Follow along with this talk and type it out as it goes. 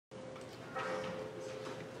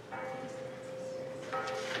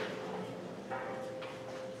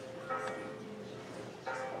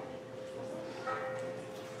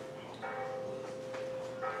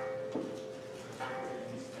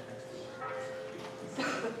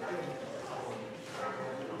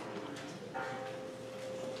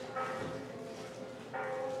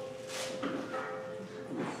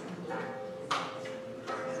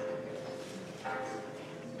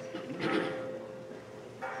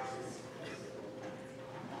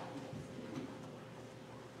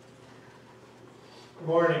Good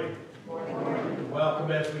morning. Good morning. Welcome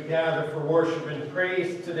as we gather for worship and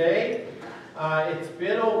praise today. It's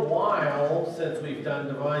been a while since we've done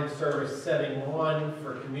Divine Service Setting 1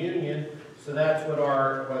 for communion, so that's what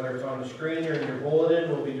whether it's on the screen or in your bulletin,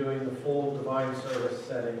 we'll be doing the full Divine Service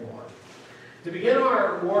Setting 1. To begin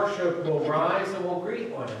our worship, we'll rise and we'll greet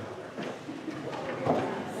one another.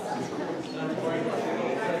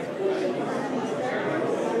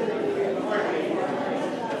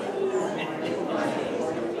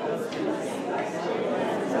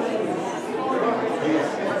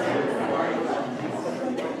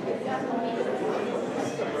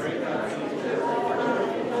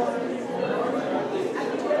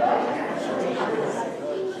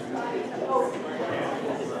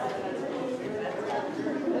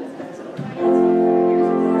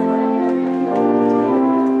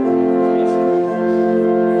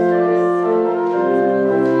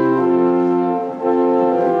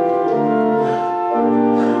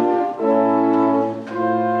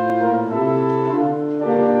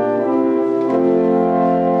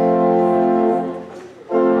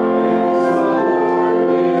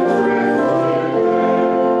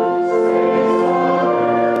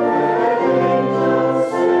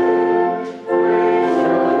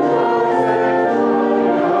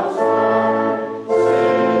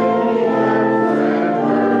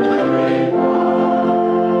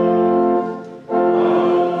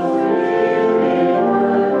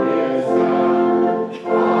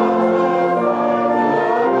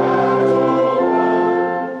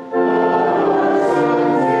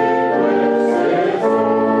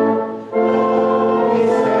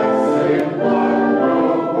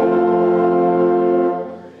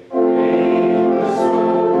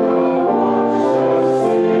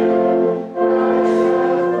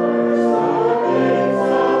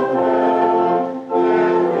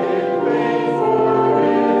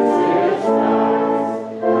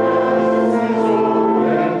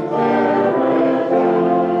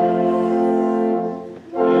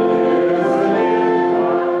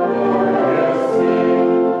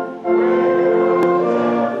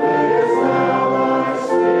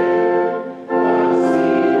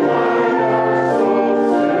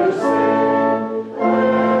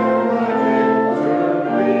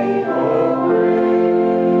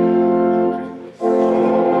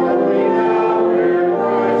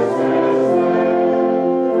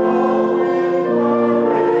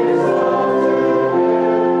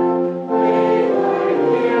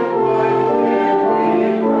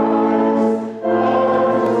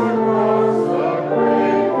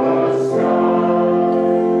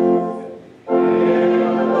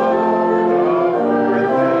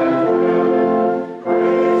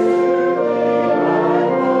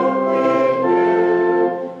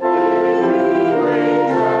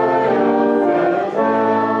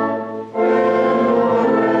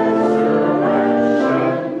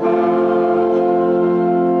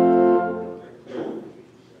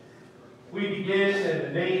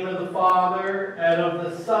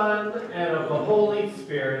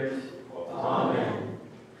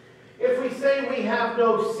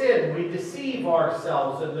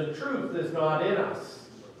 And the truth is not in us.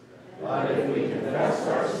 But if we confess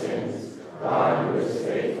our sins, God, who is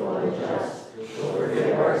faithful and just, will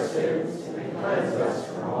forgive our sins and cleanse us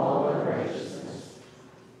from all unrighteousness.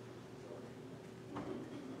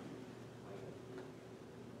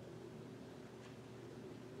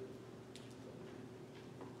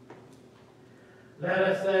 Let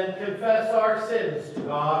us then confess our sins to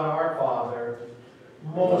God our Father.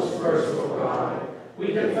 Most merciful God,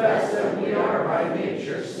 we confess that we are by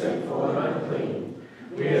nature sinful and unclean.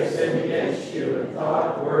 We have sinned against you in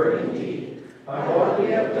thought, word, and deed, by what we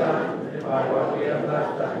have done and by what we have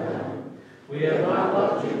left undone. We have not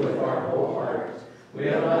loved you with our whole heart. We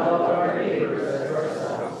have not loved our neighbors as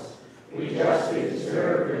ourselves. We justly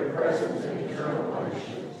deserve your present and eternal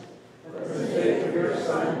punishment. For the sake of your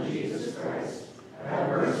Son, Jesus Christ, have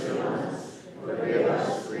mercy on us, forgive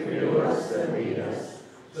us, renew us, and lead us,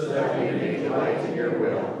 so that we may delight in your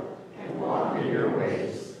will and walk in your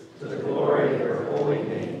ways, to the glory of your holy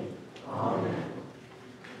name. Amen.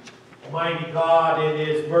 Almighty God, in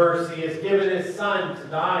his mercy, has given his Son to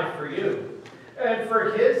die for you, and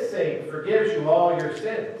for his sake forgives you all your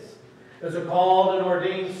sins. As a called and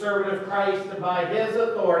ordained servant of Christ, and by his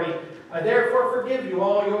authority, I therefore forgive you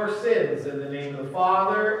all your sins, in the name of the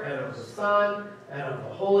Father, and of the Son, and of the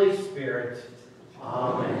Holy Spirit.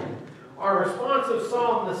 Amen. Our responsive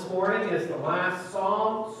psalm this morning is the last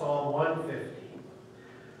psalm, Psalm 150.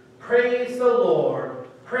 Praise the Lord.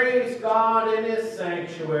 Praise God in his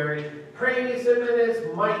sanctuary. Praise him in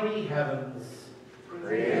his mighty heavens.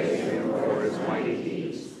 Praise him for his mighty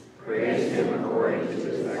deeds. Praise him according to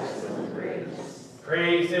his excellent grace.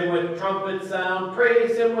 Praise him with trumpet sound.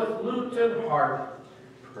 Praise him with lute and harp.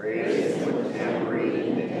 Praise him with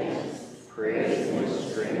tambourine and dance. Praise him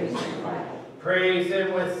with strings and pipe. Praise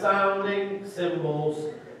him with sounding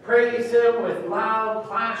cymbals. Praise him with loud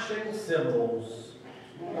clashing cymbals.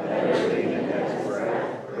 Let everything that has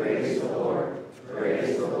breath praise the Lord.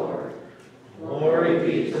 Praise the Lord. Glory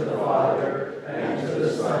be to the Father, and to the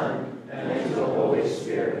Son, and to the Holy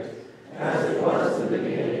Spirit, as it was in the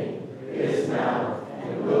beginning, is now,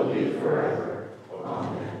 and will be forever.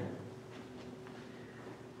 Amen.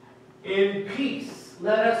 In peace,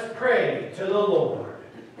 let us pray to the Lord.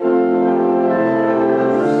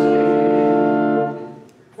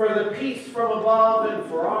 For the peace from above and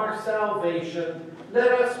for our salvation,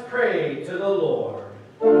 let us pray to the Lord.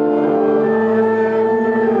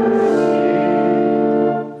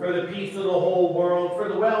 For the peace of the whole world, for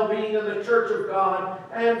the well-being of the Church of God,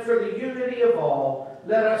 and for the unity of all,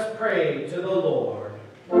 let us pray to the Lord.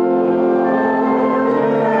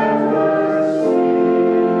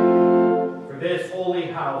 For this holy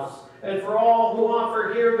house, and for all who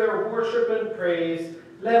offer here their worship and praise,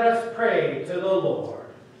 let us pray to the Lord.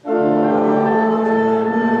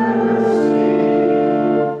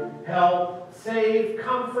 Help, save,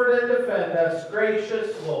 comfort, and defend us,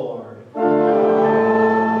 gracious Lord.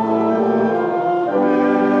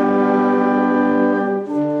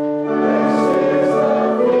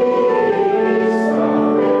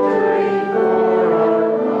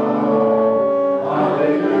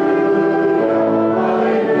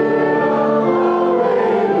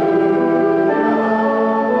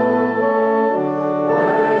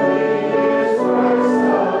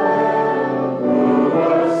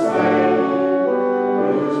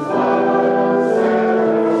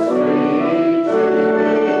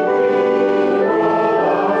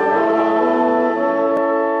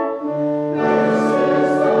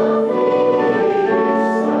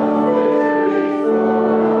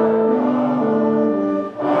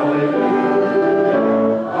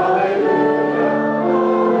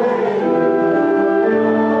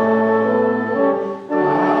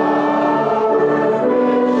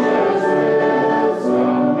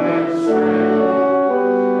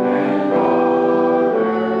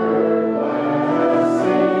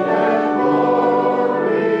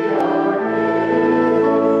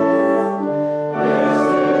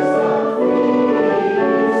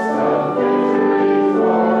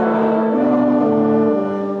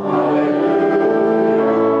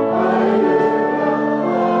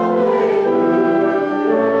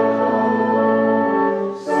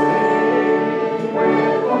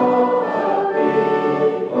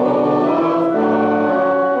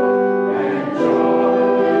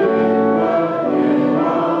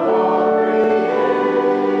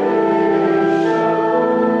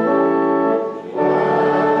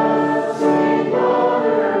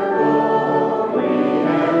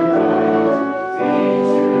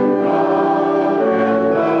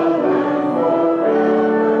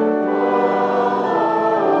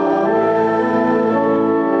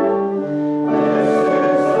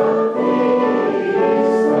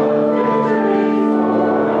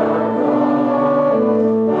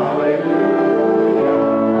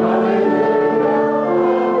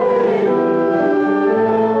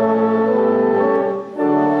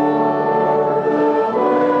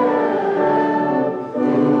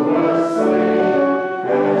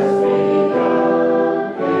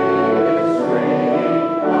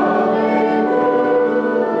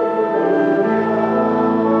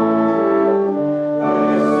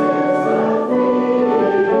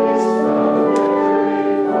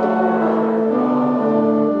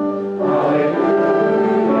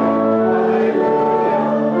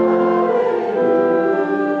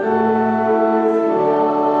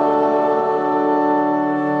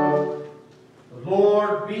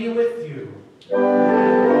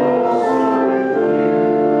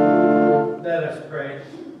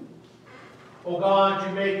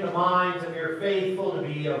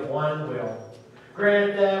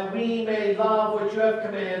 Grant that we may love what you have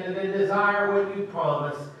commanded and desire what you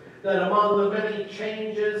promise, that among the many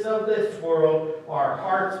changes of this world, our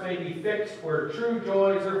hearts may be fixed where true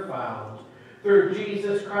joys are found. Through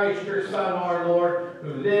Jesus Christ, your Son, our Lord,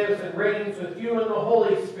 who lives and reigns with you in the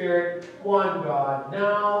Holy Spirit, one God,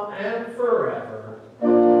 now and forever.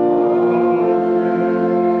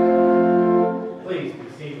 Please be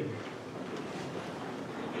seated.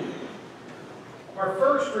 Our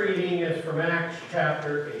first reading is from Acts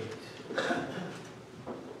chapter 8.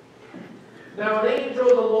 Now an angel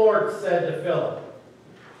of the Lord said to Philip,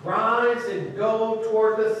 "Rise and go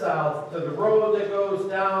toward the south to the road that goes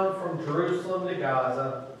down from Jerusalem to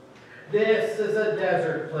Gaza." This is a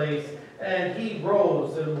desert place. And he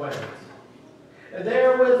rose and went. And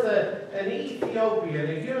there was an Ethiopian,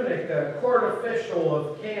 a eunuch, a court official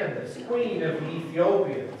of Candace, queen of the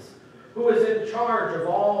Ethiopians, who was in charge of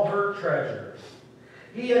all her treasures.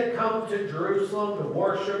 He had come to Jerusalem to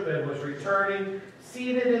worship and was returning,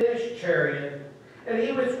 seated in his chariot, and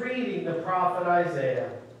he was reading the prophet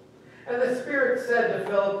Isaiah. And the Spirit said to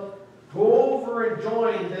Philip, "Go over and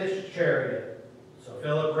join this chariot." So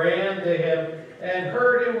Philip ran to him and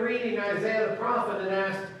heard him reading Isaiah the prophet and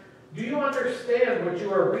asked, "Do you understand what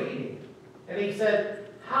you are reading?" And he said,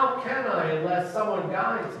 "How can I unless someone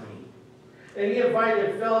guides me?" And he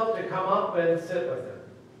invited Philip to come up and sit with him.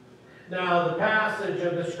 Now the passage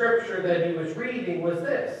of the scripture that he was reading was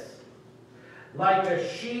this: "Like a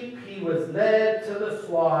sheep he was led to the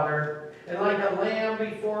slaughter, and like a lamb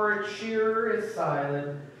before its shearer is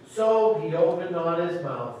silent, so he opened not his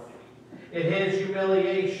mouth. In his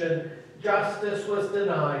humiliation justice was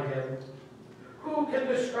denied him. Who can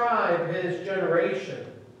describe his generation?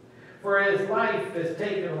 For his life is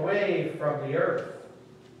taken away from the earth."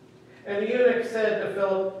 And the eunuch said to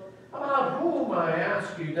Philip, "About whom, I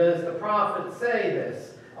ask you, does the prophet say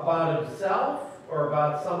this? About himself or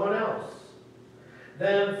about someone else?"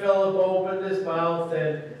 Then Philip opened his mouth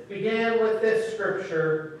and began with this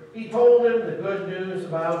scripture. He told him the good news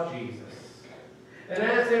about Jesus. And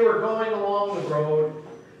as they were going along the road,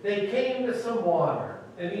 they came to some water.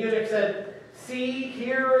 And the eunuch said, "See,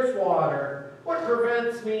 here is water. What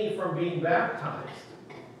prevents me from being baptized?"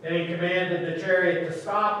 And he commanded the chariot to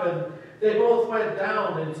stop, and they both went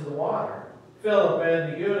down into the water, Philip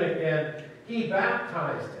and the eunuch, and he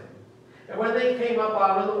baptized him. And when they came up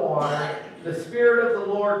out of the water, the Spirit of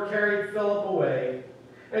the Lord carried Philip away,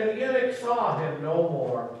 and the eunuch saw him no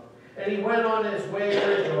more, and he went on his way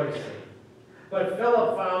rejoicing. But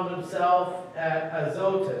Philip found himself at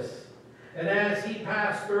Azotus, and as he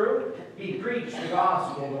passed through, he preached the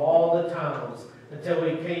gospel to all the towns until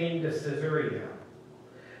he came to Caesarea.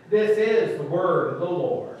 This is the word of the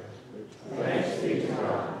Lord. Thanks be to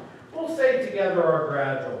God. We'll say together our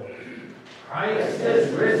gradual. Christ has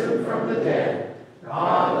risen from the dead.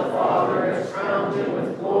 God the Father has crowned him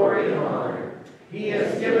with glory and honor. He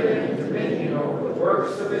has given him dominion over the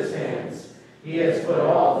works of his hands. He has put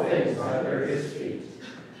all things under his feet.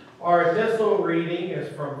 Our epistle reading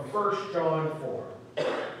is from 1 John 4.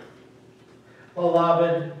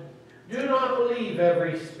 Beloved, do not believe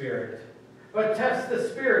every spirit, but test the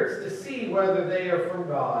spirits to see whether they are from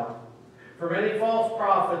God. For many false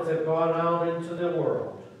prophets have gone out into the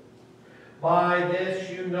world. By this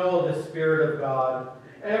you know the Spirit of God.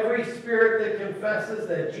 Every spirit that confesses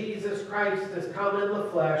that Jesus Christ has come in the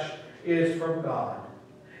flesh is from God.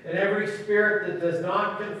 And every spirit that does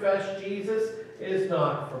not confess Jesus is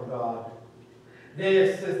not from God.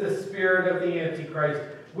 This is the spirit of the Antichrist,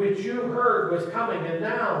 which you heard was coming and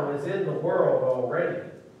now is in the world already.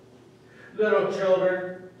 Little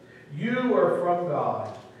children, you are from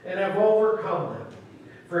God and have overcome them.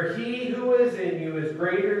 For he who is in you is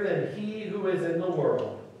greater than he who is in the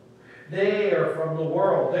world. They are from the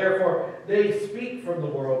world, therefore they speak from the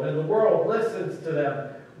world, and the world listens to them.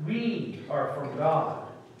 We are from God.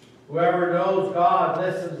 Whoever knows God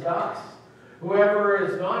listens to us. Whoever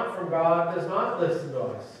is not from God does not listen to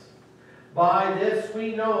us. By this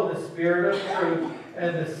we know the spirit of truth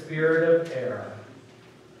and the spirit of error.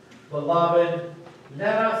 Beloved,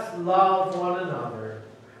 let us love one another,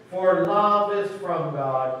 for love is from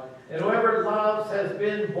God, and whoever loves has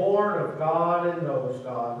been born of God and knows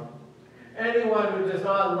God. Anyone who does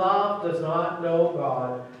not love does not know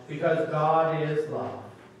God, because God is love.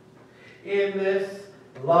 In this,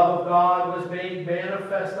 the love of God was made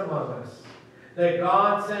manifest among us, that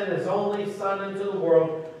God sent his only Son into the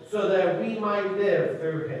world so that we might live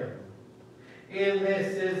through him. In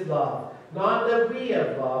this is love, not that we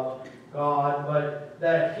have loved God, but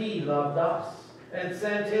that he loved us and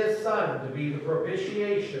sent his Son to be the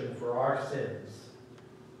propitiation for our sins.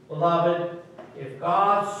 Beloved, if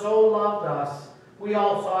God so loved us, we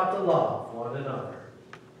also ought to love one another.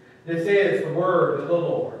 This is the word of the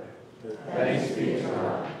Lord. Thanks be to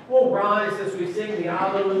God. We'll rise as we sing the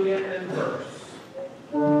Alleluia and verse.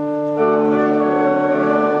 The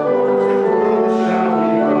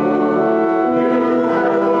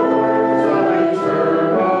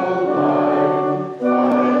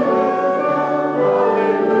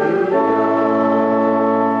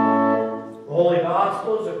Holy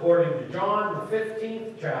Gospel is according to John, the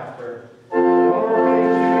 15th chapter.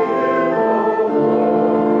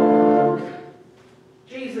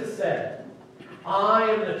 Jesus said, I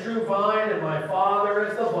am the true vine, and my Father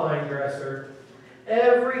is the vine dresser.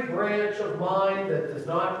 Every branch of mine that does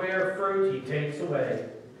not bear fruit, he takes away.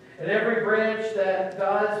 And every branch that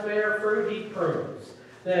does bear fruit, he prunes,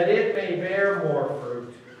 that it may bear more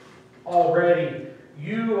fruit. Already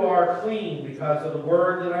you are clean because of the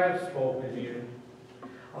word that I have spoken to you.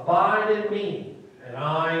 Abide in me, and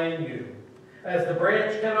I in you. As the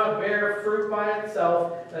branch cannot bear fruit by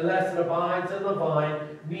itself unless it abides in the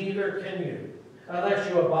vine, neither can you, unless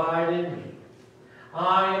you abide in me.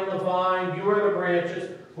 I am the vine, you are the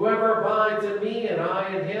branches. Whoever abides in me and I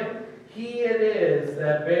in him, he it is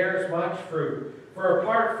that bears much fruit. For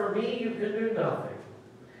apart from me you can do nothing.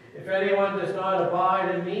 If anyone does not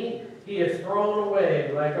abide in me, he is thrown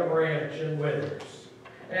away like a branch and withers.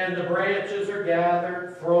 And the branches are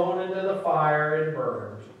gathered, thrown into the fire, and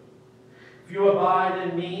burned. If you abide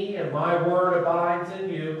in me, and my word abides in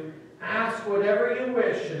you, ask whatever you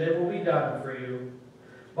wish, and it will be done for you.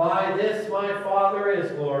 By this my Father is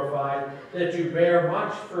glorified, that you bear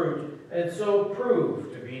much fruit, and so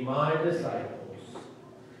prove to be my disciples.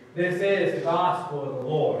 This is the gospel of the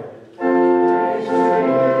Lord.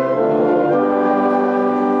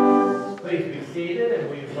 Please be seated, and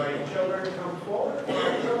we invite children to come forward for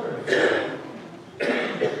our children's service.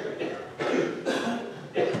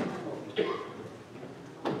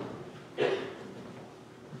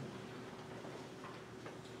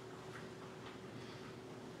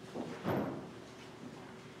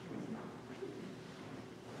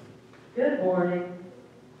 Good morning.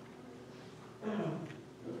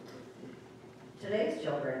 Today's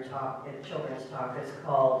children's talk is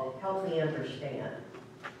called Help Me Understand,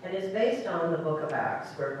 and is based on the book of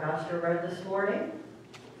Acts, where Pastor read this morning.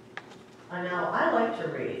 Now, I like to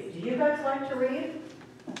read. Do you guys like to read?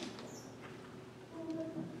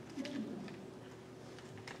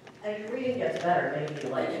 As your reading gets better, maybe you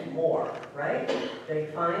like it more, right? Do you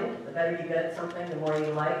find the better you get at something, the more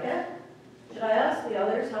you like it? Should I ask the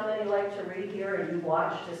others how many like to read here, and you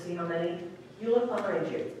watch to see how many? You look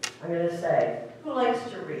behind you. I'm going to say, who likes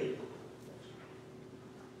to read?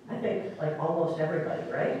 I think like almost everybody,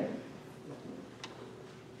 right?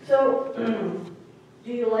 So,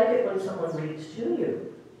 do you like it when someone reads to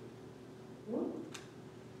you?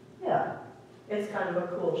 Yeah, it's kind of a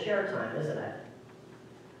cool share time, isn't it?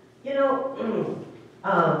 You know,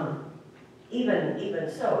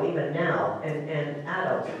 even now, and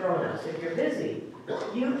adults, grown-ups, if you're busy,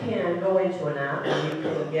 you can go into an app and you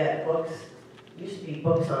can get books. Used to be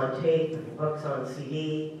books on tape, books on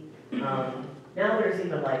CD. Now there's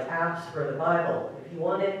even like apps for the Bible. If you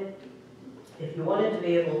wanted to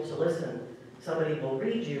be able to listen, somebody will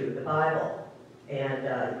read you the Bible, and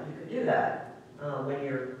you could do that when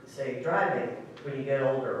you're, say, driving, when you get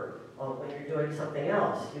older, or when you're doing something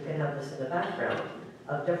else. You can have this in the background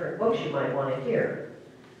of different books you might want to hear.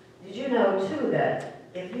 Did you know, too, that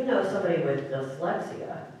if you know somebody with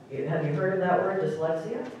dyslexia, have you heard of that word,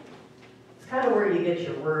 dyslexia? It's kind of where you get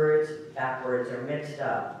your words backwards or mixed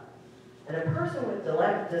up. And a person with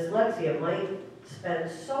dyslexia might spend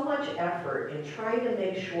so much effort in trying to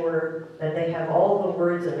make sure that they have all the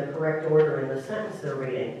words in the correct order in the sentence they're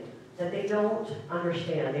reading, that they don't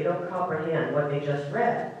understand, they don't comprehend what they just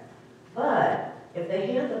read. But if they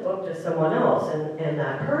hand the book to someone else and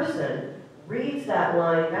that person reads that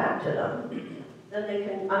line back to them, then they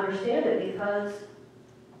can understand it because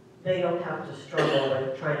they don't have to struggle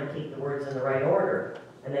with trying to keep the words in the right order.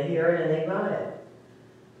 And they hear it and they got it.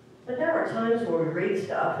 But there are times where we read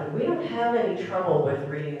stuff and we don't have any trouble with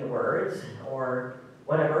reading the words or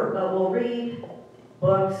whatever, but we'll read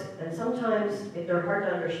books and sometimes they're hard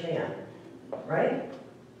to understand, right?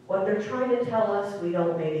 What they're trying to tell us, we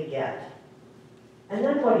don't maybe get. And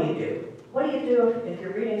then what do you do? What do you do if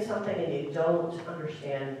you're reading something and you don't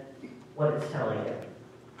understand what it's telling you?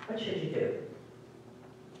 What should you do?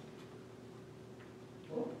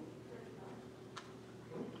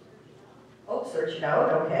 Oh, search it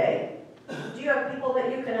out, okay. Do you have people that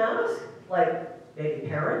you can ask? Like maybe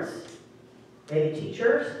parents, maybe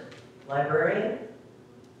teachers, librarian?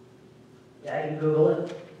 Yeah, you can Google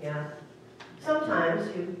it, yeah. Sometimes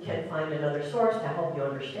you can find another source to help you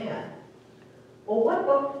understand. Well, what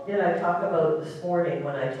book did I talk about this morning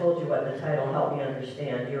when I told you what the title Help Me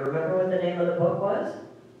Understand? Do you remember what the name of the book was?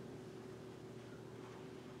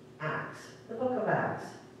 Acts, the book of Acts.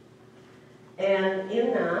 And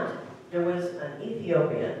in that, there was an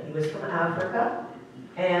Ethiopian. He was from Africa,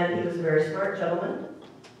 and he was a very smart gentleman.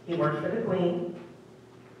 He worked for the Queen,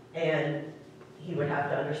 and he would have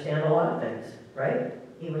to understand a lot of things, right?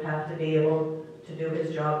 He would have to be able to do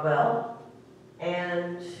his job well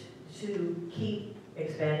and to keep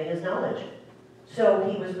expanding his knowledge. So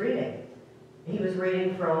he was reading. he was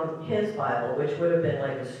reading from his Bible, which would have been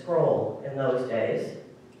like a scroll in those days.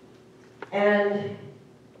 And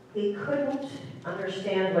he couldn't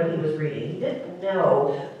understand what he was reading. He didn't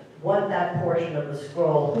know what that portion of the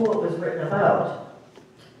scroll, who it was written about.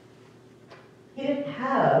 He didn't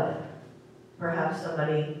have, perhaps,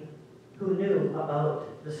 somebody who knew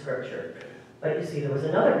about the scripture. But you see, there was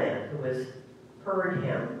another man who heard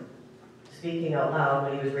him speaking out loud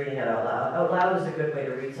when he was reading it out loud. Out loud is a good way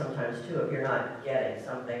to read sometimes, too, if you're not getting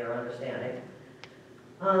something or understanding.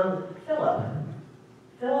 Philip.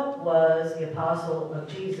 Philip was the apostle of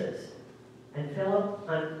Jesus. And Philip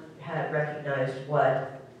had recognized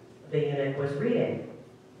what the eunuch was reading.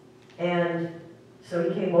 And so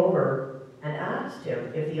he came over and asked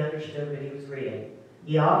him if he understood what he was reading.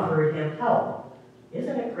 He offered him help.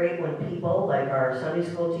 Isn't it great when people like our Sunday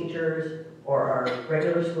school teachers or our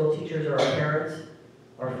regular school teachers or our parents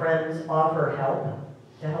or friends offer help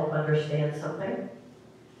to help understand something?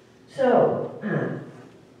 So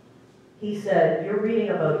he said, you're reading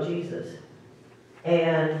about Jesus.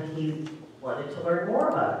 And he wanted to learn more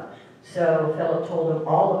about it. So Philip told him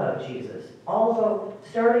all about Jesus. All about,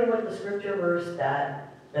 starting with the scripture verse that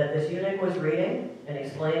this eunuch was reading and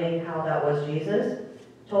explaining how that was Jesus,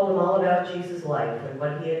 told him all about Jesus' life and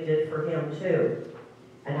what he had did for him too.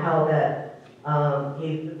 And how that,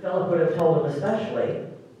 Philip would have told him especially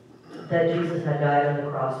that Jesus had died on the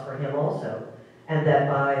cross for him also. And that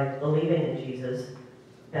by believing in Jesus,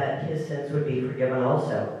 that his sins would be forgiven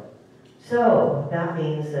also. So that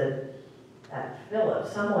means that Philip,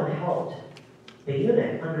 someone helped the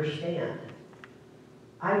eunuch understand.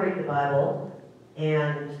 I read the Bible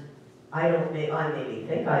and I maybe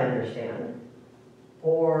think I understand,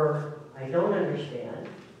 or I don't understand.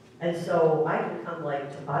 And so I can come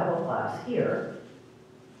like to Bible class here,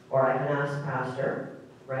 or I can ask Pastor,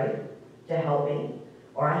 right, to help me,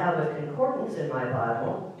 or I have a concordance in my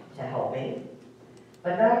Bible to help me.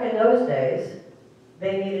 But back in those days,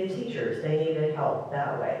 they needed teachers. They needed help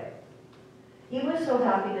that way. He was so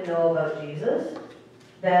happy to know about Jesus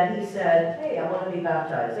that he said, hey, I want to be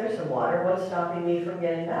baptized. There's some water. What's stopping me from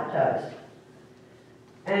getting baptized?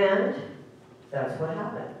 And that's what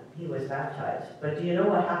happened. He was baptized. But do you know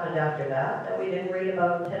what happened after that we didn't read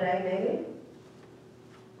about today, maybe?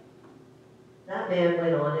 That man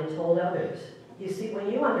went on and told others. You see, when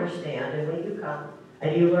you understand and when you come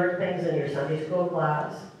and you learn things in your Sunday school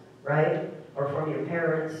class, right? Or from your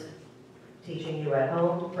parents teaching you at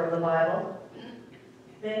home from the Bible,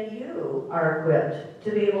 then you are equipped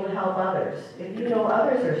to be able to help others. If you know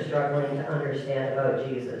others are struggling to understand about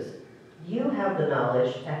Jesus, you have the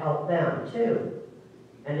knowledge to help them too.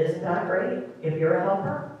 And isn't that great if you're a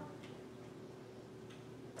helper?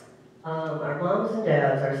 Our moms and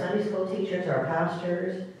dads, our Sunday school teachers, our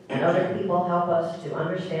pastors, and other people help us to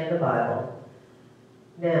understand the Bible.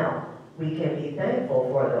 Now, we can be thankful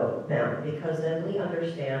for them because then we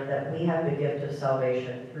understand that we have the gift of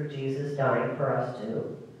salvation through Jesus dying for us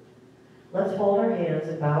too. Let's hold our hands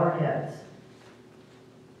and bow our heads.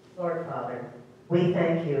 Lord Father, we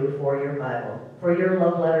thank you for your Bible, for your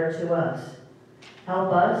love letter to us.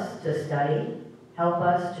 Help us to study. Help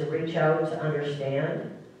us to reach out to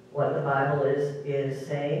understand what the Bible is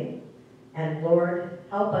saying. And Lord,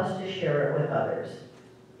 help us to share it with others.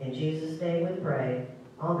 In Jesus' name we pray.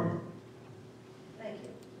 Amen. Thank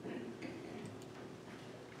you.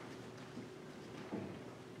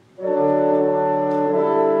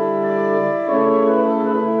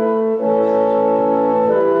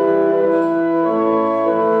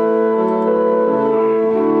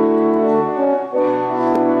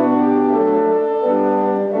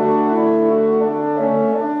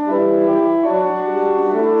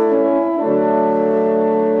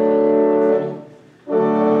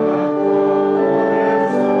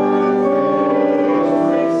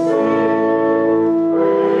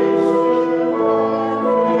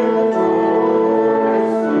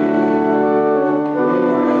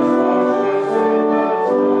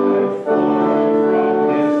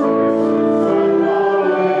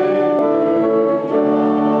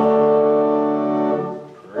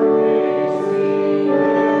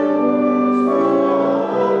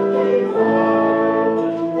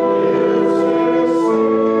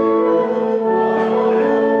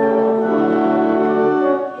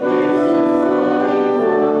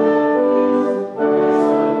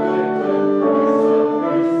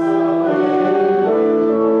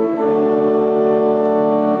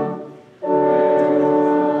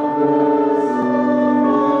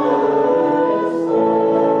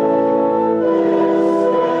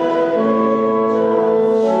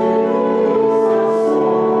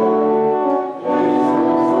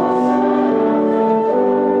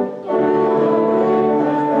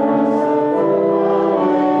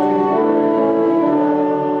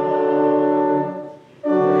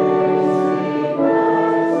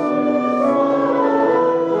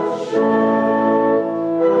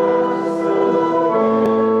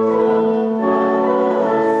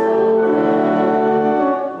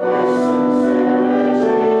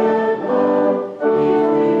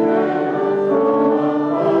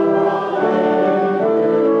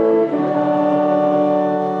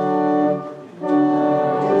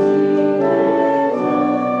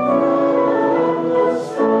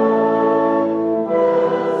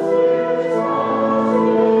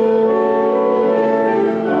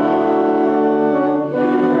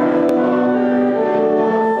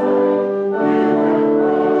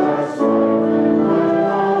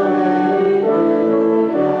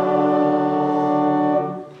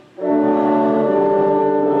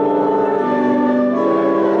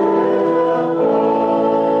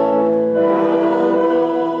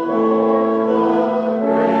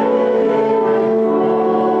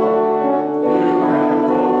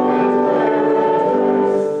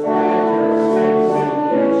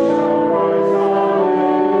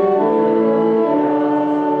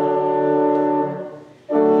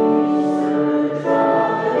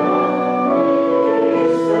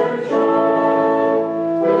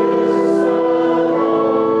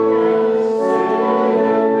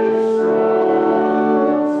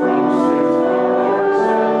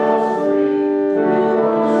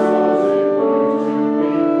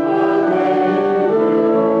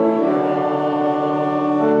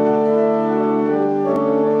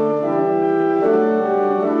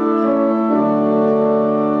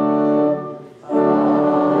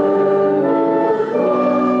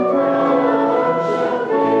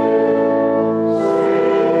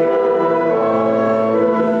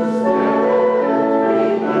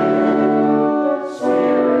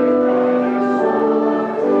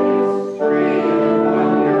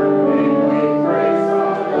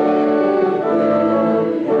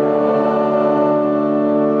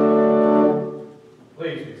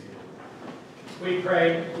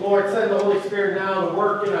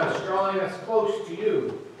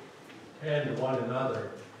 and to one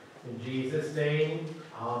another. In Jesus' name,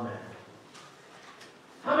 amen.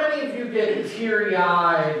 How many of you get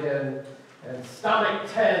teary-eyed and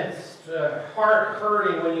stomach tensed, heart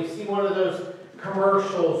hurting when you see one of those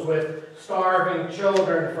commercials with starving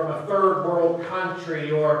children from a third world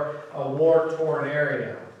country or a war-torn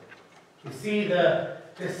area? You see the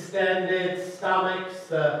distended stomachs,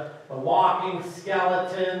 the walking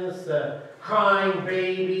skeletons, the crying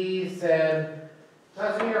babies, and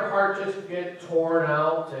doesn't your heart just get torn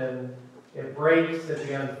out and it breaks at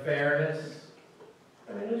the unfairness?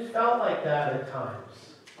 I mean, who's felt like that at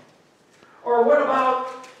times? Or what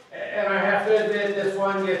about, and I have to admit this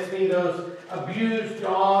one gets me, those abused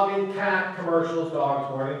dog and cat commercials, dogs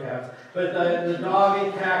more than cats, but the dog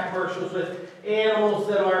and cat commercials with animals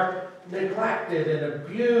that are neglected and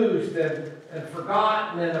abused and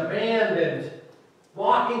forgotten and abandoned.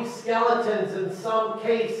 Walking skeletons in some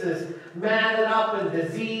cases, matted up and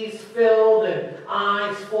disease-filled and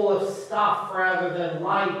eyes full of stuff rather than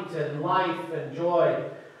light and life and joy.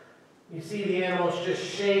 You see the animals just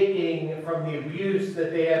shaking from the abuse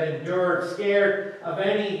that they had endured, scared of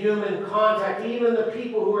any human contact, even the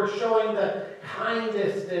people who are showing the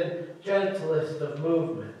kindest and gentlest of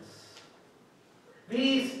movements.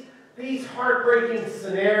 These heartbreaking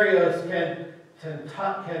scenarios can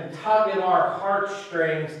tug at our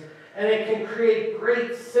heartstrings, and it can create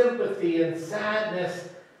great sympathy and sadness,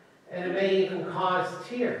 and it may even cause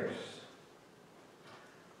tears.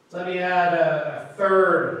 Let me add a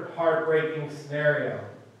third heartbreaking scenario.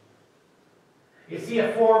 You see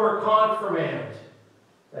a former confirmand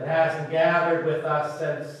that hasn't gathered with us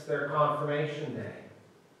since their confirmation day.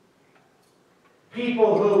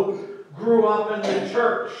 People who grew up in the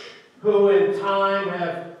church, who in time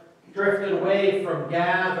have drifted away from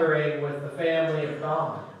gathering with the family of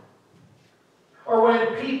God. Or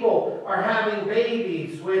when people are having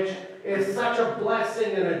babies, which is such a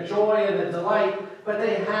blessing and a joy and a delight, but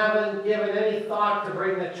they haven't given any thought to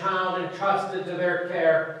bring the child entrusted to their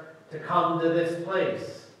care to come to this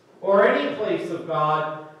place, or any place of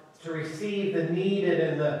God, to receive the needed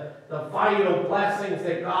and the vital blessings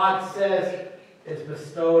that God says is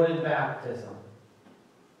bestowed in baptism.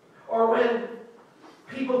 Or when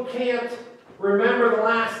people can't remember the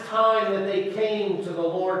last time that they came to the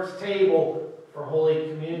Lord's table for Holy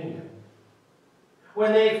Communion.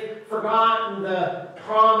 When they've forgotten the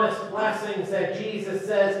promised blessings that Jesus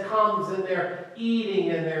says comes in their eating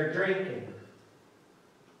and their drinking.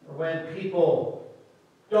 Or when people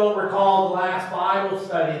don't recall the last Bible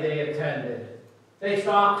study they attended. They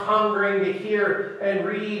stopped hungering to hear and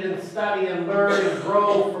read and study and learn and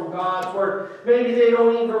grow from God's Word. Maybe they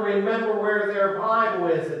don't even remember where their Bible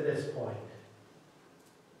is at this point.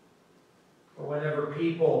 Or whenever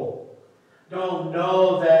people don't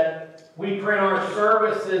know that we print our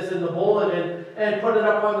services in the bulletin and put it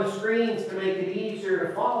up on the screens to make it easier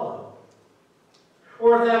to follow.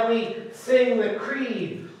 Or that we sing the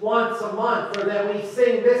creed once a month, or that we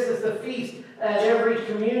sing "This is the Feast" at every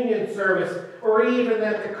communion service, or even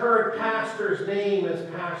that the current pastor's name is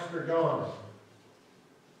Pastor John.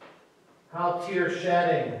 How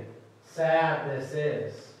tear-shedding, sad this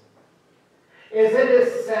is. Is it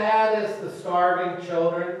as sad as the starving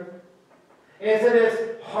children? Is it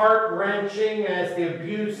as heart-wrenching as the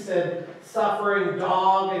abuse and suffering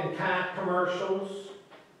dog and cat commercials?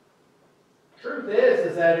 Truth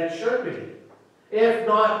is that it should be, if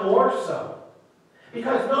not more so.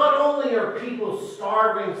 Because not only are people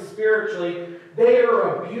starving spiritually, they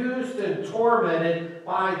are abused and tormented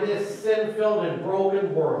by this sin-filled and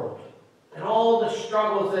broken world and all the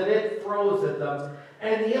struggles that it throws at them.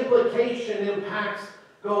 And the implication impacts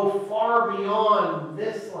go far beyond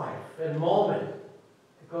this life and moment.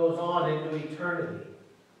 It goes on into eternity.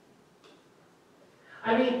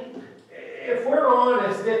 I mean, if we're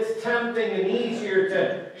honest, it's tempting and easier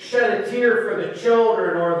to shed a tear for the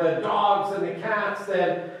children or the dogs and the cats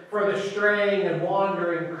than for the straying and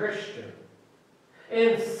wandering Christian.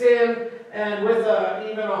 In sin and with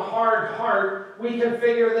even a hard heart, we can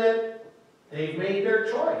figure that they've made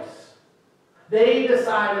their choice. They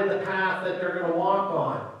decided the path that they're going to walk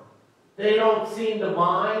on. They don't seem to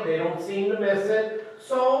mind, they don't seem to miss it,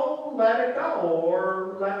 so let it go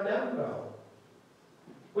or let them go.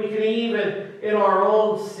 We can even, in our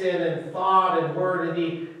own sin and thought and word and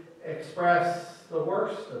deed, express the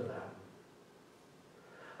worst of them.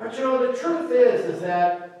 But you know, the truth is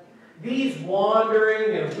that these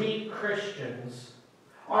wandering and weak Christians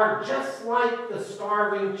are just like the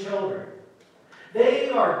starving children. They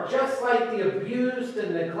are just like the abused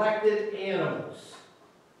and neglected animals.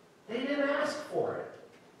 They didn't ask for it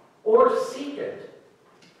or seek it.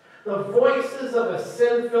 The voices of a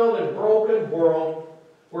sin-filled and broken world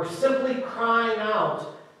were simply crying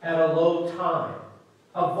out at a low time,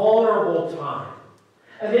 a vulnerable time,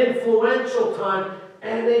 an influential time,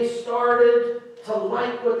 and they started to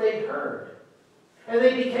like what they heard. And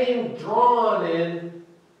they became drawn in.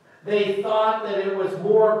 They thought that it was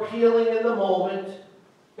more appealing in the moment,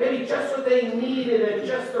 maybe just what they needed at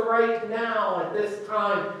just the right now at this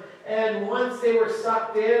time. And once they were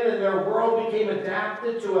sucked in and their world became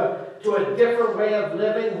adapted to a different way of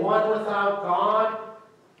living, one without God,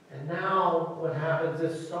 and now what happens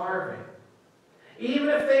is starving. Even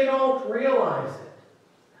if they don't realize it.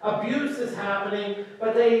 Abuse is happening,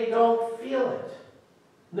 but they don't feel it.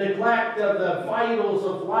 Neglect of the vitals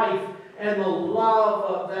of life and the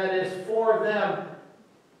love that is for them,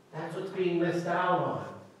 that's what's being missed out on.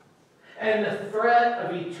 And the threat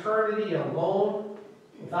of eternity alone,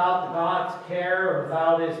 without God's care,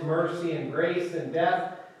 without His mercy and grace and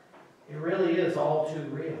death, it really is all too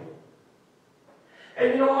real.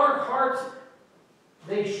 And our hearts,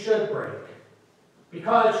 they should break.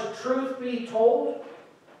 Because truth be told,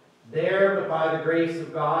 there, but by the grace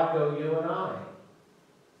of God, go you and I.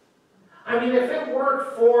 I mean, if it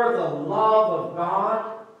weren't for the love of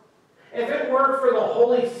God, if it weren't for the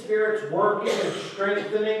Holy Spirit's working and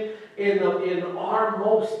strengthening in our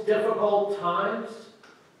most difficult times,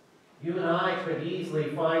 you and I could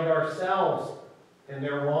easily find ourselves in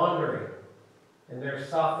their wandering, in their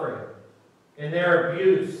suffering, in their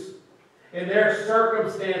abuse, in their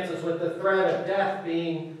circumstances with the threat of death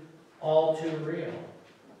being all too real.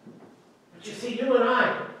 But you see, you and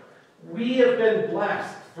I, we have been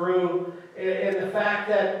blessed through in the fact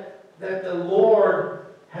that the Lord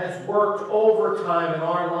has worked overtime in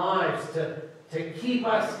our lives to keep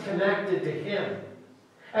us connected to Him.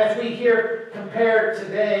 As we hear compared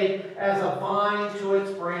today as a vine to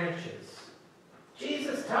its branches.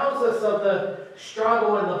 Jesus tells us of the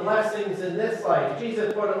struggle and the blessings in this life.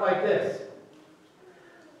 Jesus put it like this: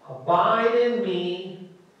 abide in me,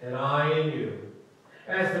 and I in you.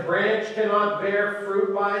 As the branch cannot bear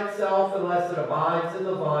fruit by itself unless it abides in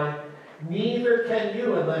the vine, neither can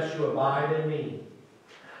you unless you abide in me.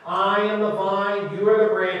 I am the vine, you are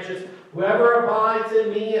the branches. Whoever abides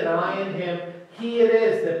in me and I in him, he it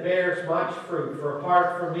is that bears much fruit. For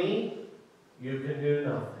apart from me, you can do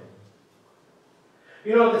nothing.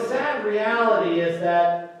 The sad reality is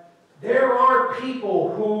that there are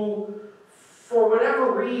people who, for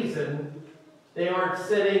whatever reason, they aren't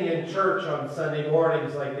sitting in church on Sunday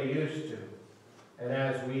mornings like they used to, and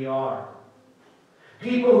as we are.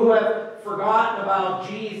 People who have forgotten about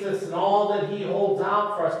Jesus and all that He holds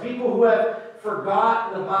out for us. People who have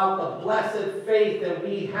forgotten about the blessed faith that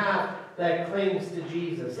we have that clings to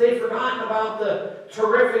Jesus. They've forgotten about the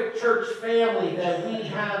terrific church family that we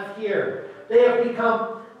have here. They have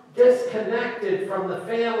become disconnected from the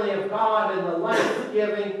family of God and the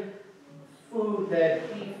life-giving food that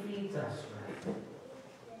He feeds us with.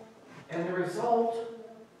 And the result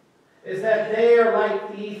is that they are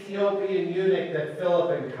like the Ethiopian eunuch that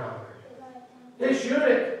Philip encountered. This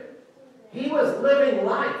eunuch, he was living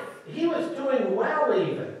life. He was doing well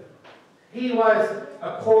even. He was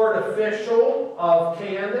a court official of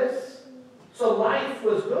Candace, so life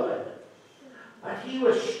was good. But he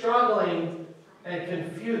was struggling and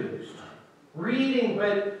confused, reading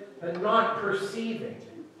but not perceiving,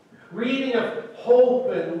 reading of hope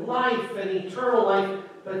and life and eternal life,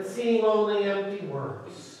 but seeing only empty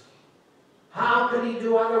words. How could he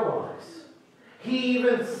do otherwise? He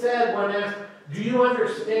even said when asked, "Do you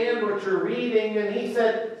understand what you're reading?" And he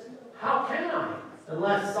said, "How can I,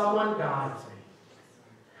 unless someone guides me?"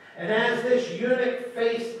 And as this eunuch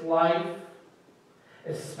faced life,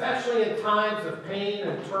 especially in times of pain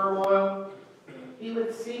and turmoil, he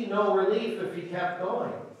would see no relief if he kept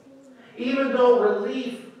going, even though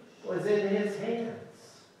relief was in his hands.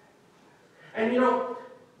 And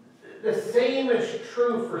the same is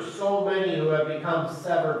true for so many who have become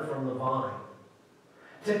severed from the vine.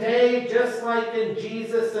 Today, just like in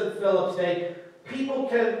Jesus and Philip's day, people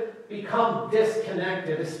can become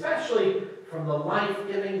disconnected, especially from the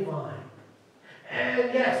life-giving vine.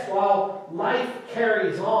 And yes, while life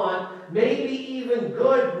carries on, maybe even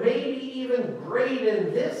good, maybe even great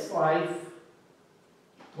in this life,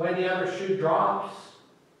 when the other shoe drops,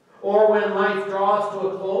 or when life draws to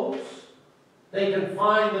a close, they can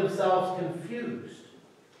find themselves confused,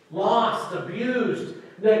 lost, abused,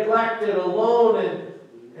 neglected, alone,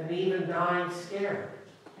 and even dying scared.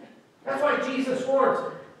 That's why Jesus warns,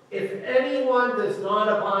 if anyone does not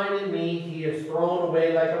abide in me, he is thrown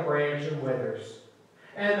away like a branch and withers.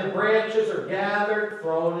 And the branches are gathered,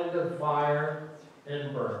 thrown into the fire,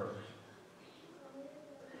 and burned.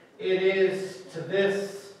 it is to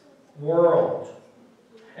this world.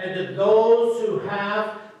 And to those who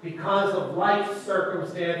have, because of life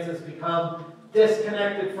circumstances, become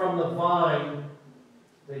disconnected from the vine,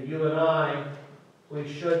 that you and I, we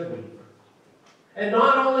should weep. And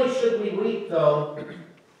not only should we weep, though,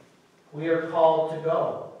 we are called to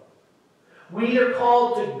go. We are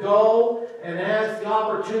called to go, and as the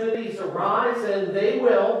opportunities arise, and they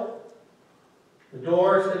will, the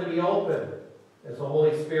door is going to be open as the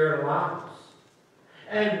Holy Spirit allows.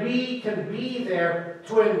 And we can be there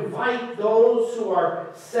to invite those who are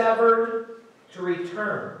severed to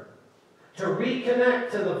return, to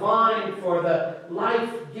reconnect to the vine for the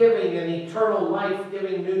life-giving and eternal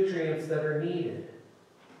life-giving nutrients that are needed.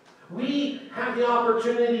 We have the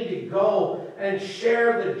opportunity to go and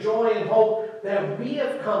share the joy and hope that we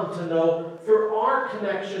have come to know through our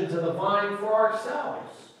connection to the vine for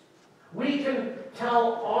ourselves. We can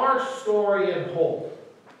tell our story and hope.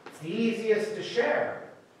 It's the easiest to share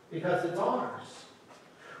because it's ours.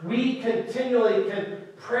 We continually can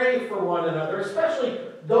pray for one another, especially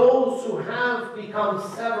those who have become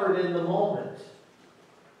severed in the moment.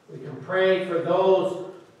 We can pray for those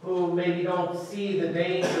who maybe don't see the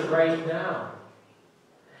danger right now.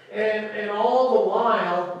 And all the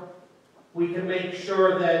while, we can make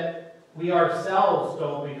sure that we ourselves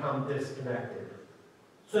don't become disconnected,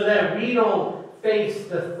 so that we don't face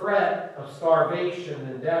the threat of starvation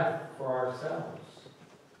and death for ourselves.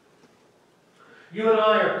 You and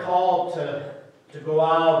I are called to go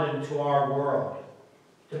out into our world,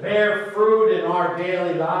 to bear fruit in our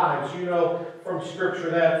daily lives. You know from Scripture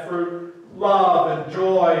that fruit, love and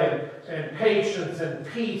joy and patience and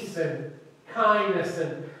peace and kindness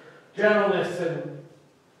and gentleness and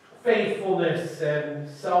faithfulness and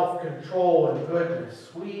self-control and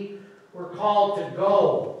goodness. We were called to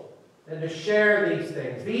go and to share these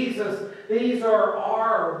things. These are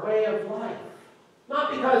our way of life.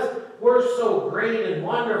 Not because we're so great and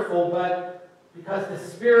wonderful, but because the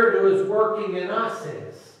Spirit who is working in us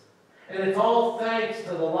is. And it's all thanks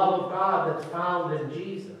to the love of God that's found in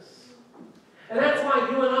Jesus. And that's why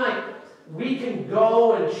you and I, we can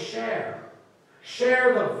go and share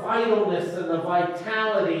the vitalness and the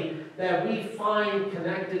vitality that we find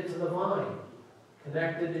connected to the vine,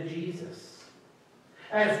 connected to Jesus.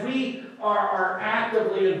 As we are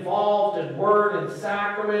actively involved in word and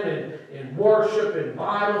sacrament, and in worship, and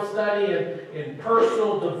Bible study, and in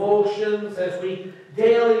personal devotions, as we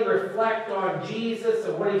daily reflect on Jesus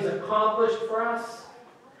and what He's accomplished for us,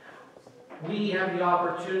 we have the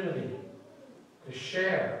opportunity to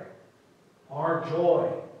share our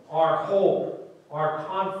joy, our hope, our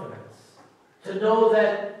confidence, to know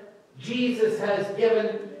that Jesus has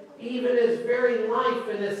given even His very life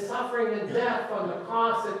and His suffering and death on the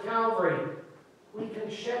cross at Calvary. We can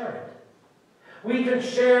share it. We can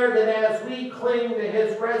share that as we cling to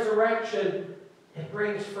His resurrection, it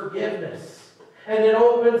brings forgiveness, and it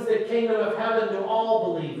opens the kingdom of heaven to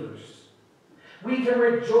all believers. We can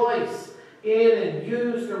rejoice in and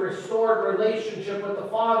use the restored relationship with the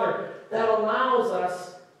Father that allows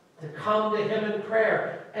us to come to Him in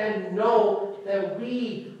prayer and know that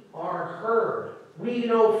we are heard. We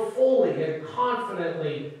know fully and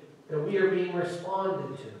confidently that we are being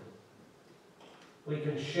responded to. We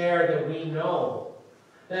can share that we know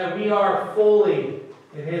that we are fully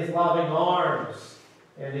in His loving arms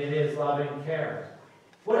and in His loving care.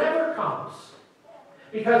 Whatever comes.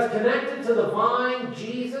 Because connected to the vine,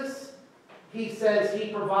 Jesus, He says He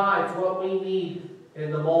provides what we need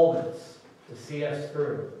in the moments to see us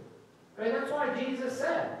through. I mean, that's why Jesus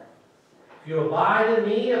said, if you abide in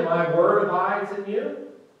me and my word abides in you,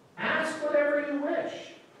 ask whatever you wish,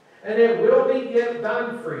 and it will be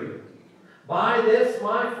done for you. By this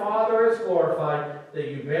my Father is glorified, that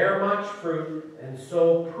you bear much fruit, and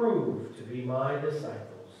so prove to be my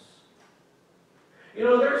disciples. You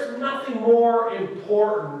know, there's nothing more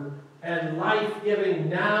important and life-giving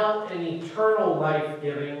now and eternal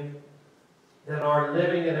life-giving than our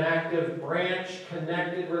living an active,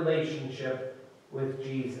 branch-connected relationship with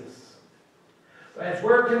Jesus. As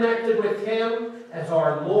we're connected with Him as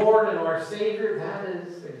our Lord and our Savior, that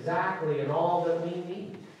is exactly and all that we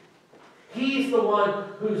need. He's the one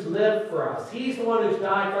who's lived for us. He's the one who's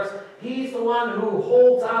died for us. He's the one who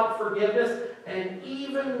holds out forgiveness. And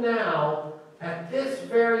even now, at this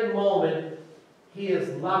very moment, He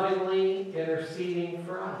is lovingly interceding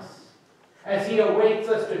for us, as He awaits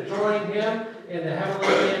us to join Him in the heavenly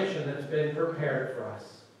mansion that's been prepared for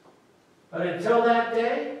us. But until that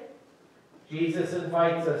day, Jesus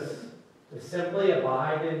invites us to simply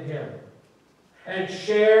abide in Him and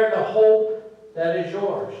share the hope that is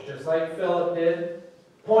yours, just like Philip did.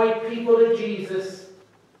 Point people to Jesus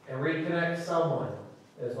and reconnect someone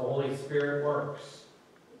as the Holy Spirit works.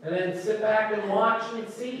 And then sit back and watch and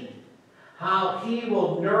see how He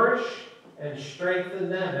will nourish and strengthen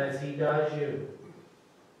them as He does you.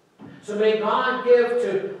 So may God give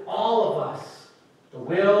to all of us the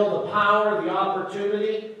will, the power, the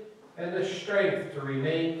opportunity, and the strength to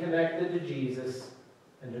remain connected to Jesus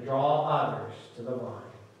and to draw others to the vine.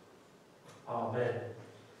 Amen.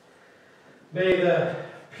 May the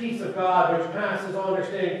peace of God, which passes all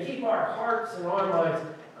understanding, keep our hearts and our minds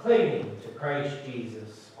clinging to Christ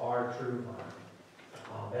Jesus, our true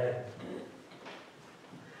vine. Amen.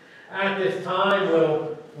 At this time,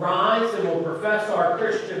 we'll rise and we'll profess our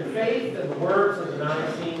Christian faith in the words of the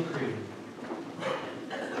Nicene Creed.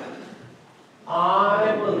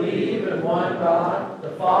 I believe in one God,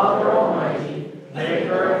 the Father Almighty,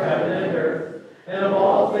 maker of heaven and earth, and of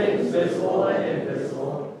all things visible and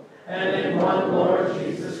invisible, and in one Lord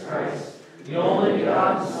Jesus Christ, the only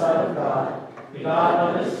begotten Son of God,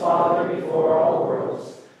 begotten of His Father before all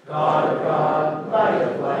worlds, God of God, light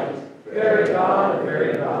of light, very God of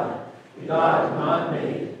very God, begotten, not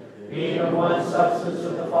made, being of one substance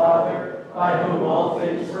with the Father, by whom all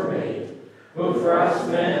things were made, who for us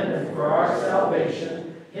men and for our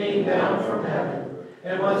salvation came down from heaven,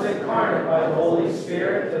 and was incarnate by the Holy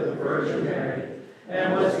Spirit of the Virgin Mary,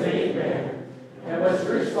 and was made man, and was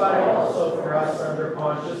crucified also for us under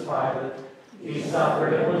Pontius Pilate. He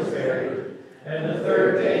suffered and was buried, and the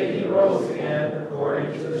third day He rose again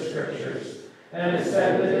according to the Scriptures, and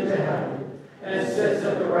ascended into heaven, and sits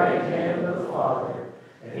at the right hand of the Father.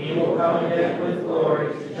 And He will come again with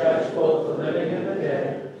glory to judge both the living and the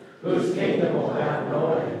dead, whose kingdom will have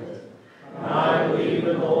no end. And I believe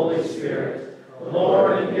in the Holy Spirit, the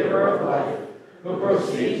Lord and giver of life, who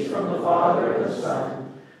proceeds from the Father and the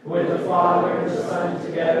Son, who with the Father and the Son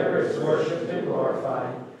together is worshipped and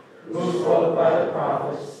glorified, who spoke by the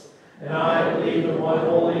prophets. And I believe in one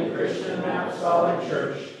holy Christian and apostolic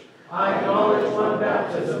church. I acknowledge one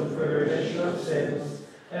baptism for the remission of sins,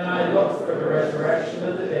 and I look for the resurrection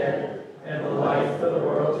of the dead and the life of the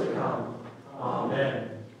world to come. Amen.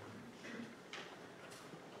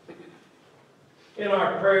 In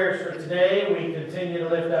our prayers for today, we continue to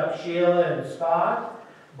lift up Sheila and Scott,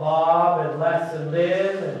 Bob and Les and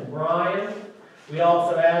Liv and Brian. We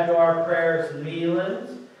also add to our prayers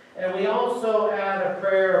Leland. And we also add a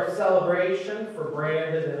prayer of celebration for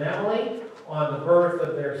Brandon and Emily on the birth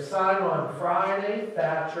of their son on Friday,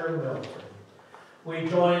 Thatcher Milton. We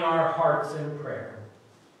join our hearts in prayer.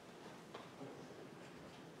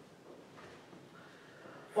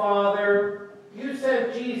 Father, You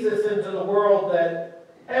sent Jesus into the world that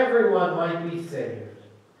everyone might be saved.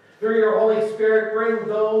 Through Your Holy Spirit, bring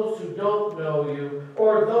those who don't know You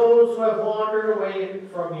or those who have wandered away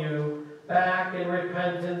from You back in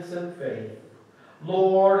repentance and faith.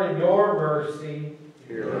 Lord, in Your mercy,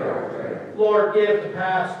 hear our prayer. Lord, give to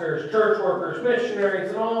pastors, church workers,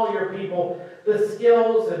 missionaries, and all Your people the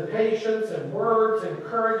skills and patience and words and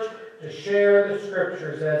courage to share the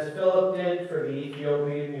Scriptures as Philip did for the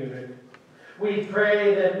Ethiopian eunuch. We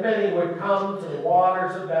pray that many would come to the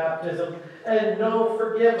waters of baptism and know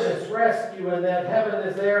forgiveness, rescue, and that heaven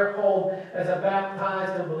is their home as a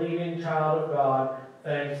baptized and believing child of God,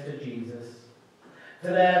 thanks to Jesus. To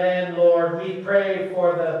that end, Lord, we pray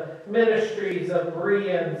for the ministries of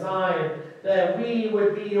Berea and Zion, that we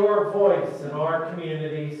would be Your voice in our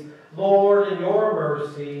communities. Lord, in Your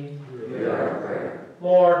mercy, hear our prayer.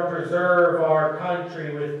 Lord, preserve our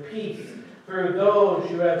country with peace through those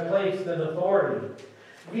You have placed in authority.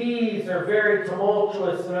 These are very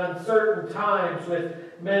tumultuous and uncertain times,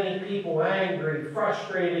 with many people angry,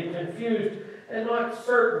 frustrated, confused, and not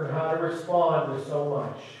certain how to respond to so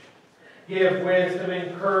much. Give wisdom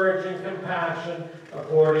and courage and compassion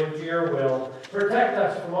according to Your will. Protect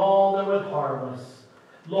us from all that would harm us.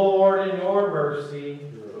 Lord, in Your mercy,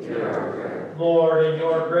 hear our prayer. Lord, in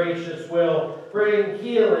Your gracious will, bring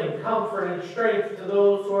healing, comfort, and strength to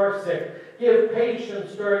those who are sick. Give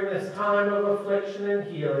patience during this time of affliction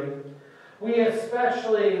and healing. We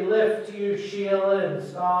especially lift to You Sheila and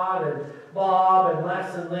Scott and Bob and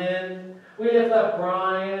Les and Lynn. We lift up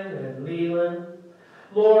Brian and Leland.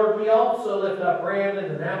 Lord, we also lift up Brandon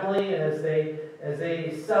and Emily as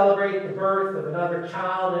they celebrate the birth of another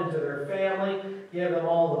child into their family. Give them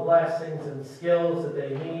all the blessings and skills that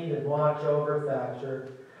they need, and watch over Thatcher.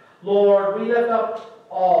 Lord, we lift up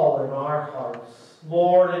all in our hearts.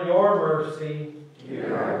 Lord, in Your mercy,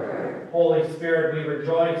 hear our prayer. Holy Spirit, we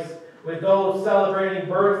rejoice with those celebrating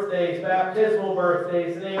birthdays, baptismal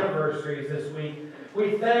birthdays, and anniversaries this week.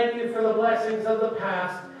 We thank You for the blessings of the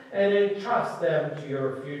past and entrust them to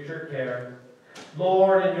Your future care.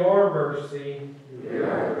 Lord, in your mercy,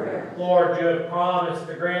 Lord, you have promised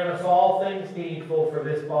to grant us all things needful for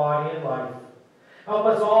this body and life. Help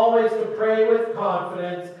us always to pray with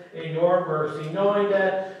confidence in your mercy, knowing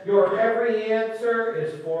that your every answer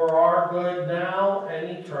is for our good now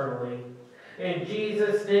and eternally. In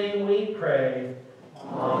Jesus' name we pray.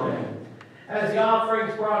 Amen. As the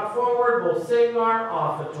offerings brought forward, we'll sing our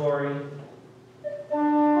offertory.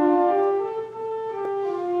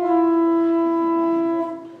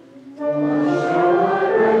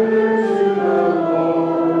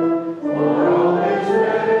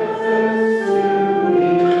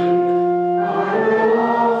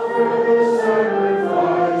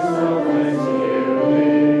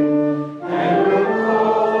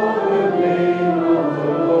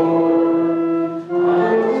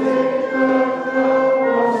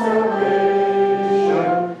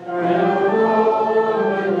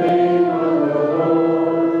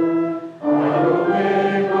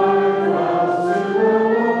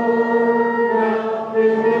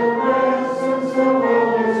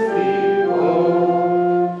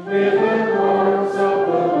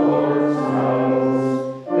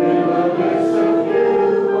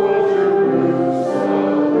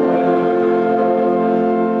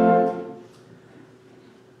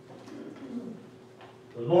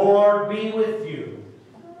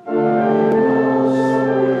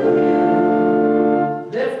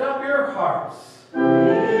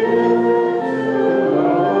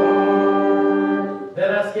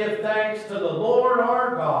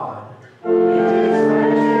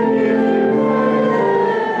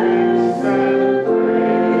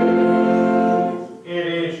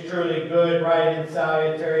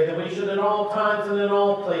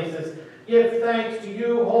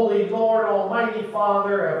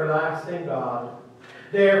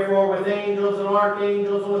 Therefore, with angels and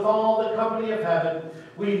archangels, and with all the company of heaven,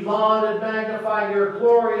 we laud and magnify your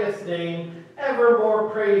glorious name, evermore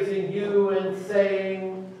praising you and saying,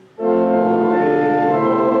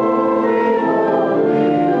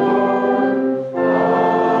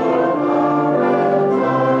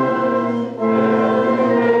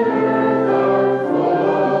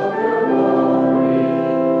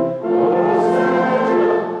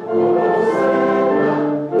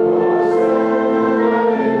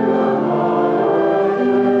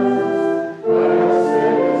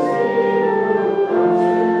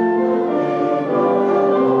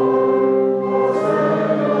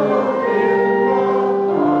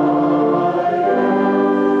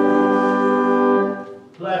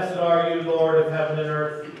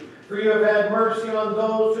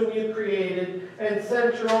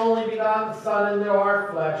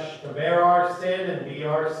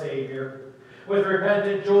 with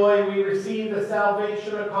repentant joy, we receive the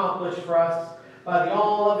salvation accomplished for us by the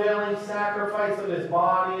all-availing sacrifice of his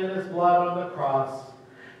body and his blood on the cross.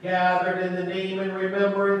 Gathered in the name and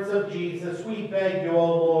remembrance of Jesus, we beg you, O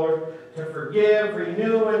Lord, to forgive,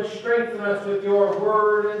 renew, and strengthen us with your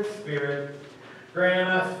word and spirit. Grant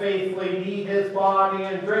us faithfully to eat his body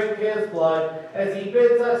and drink his blood, as he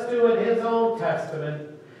bids us do in his own testament.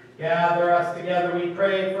 Gather us together, we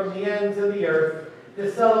pray, from the ends of the earth, to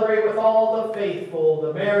celebrate with all the faithful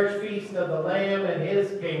the marriage feast of the Lamb and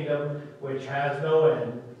his kingdom, which has no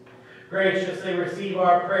end. Graciously receive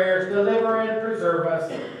our prayers, deliver and preserve us.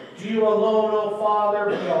 To you alone, O Father,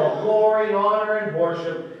 be all glory, honor, and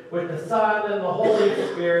worship, with the Son and the Holy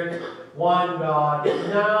Spirit, one God,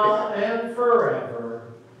 now and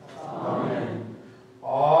forever. Amen.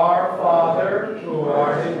 Our Father, who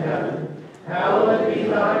art in heaven, hallowed be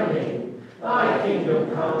thy name. Thy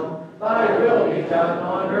kingdom come. Thy will be done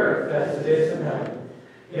on earth as it is in heaven.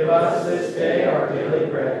 Give us this day our daily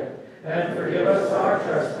bread, and forgive us our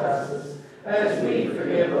trespasses, as we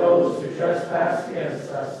forgive those who trespass against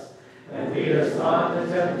us. And lead us not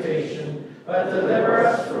into temptation, but deliver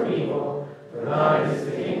us from evil. For thine is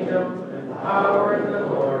the kingdom, and the power, and the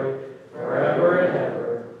glory, forever and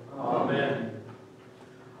ever. Amen.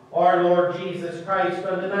 Our Lord Jesus Christ,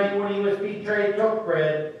 on the night when he was betrayed, took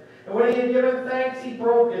bread. And when he had given thanks, he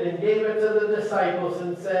broke it and gave it to the disciples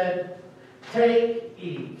and said, "Take,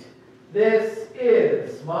 eat. This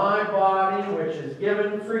is my body, which is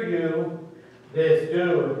given for you. This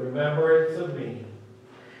do in remembrance of me."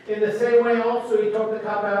 In the same way also he took the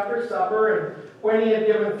cup after supper, and when he had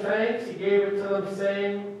given thanks, he gave it to them,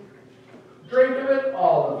 saying, "Drink of it,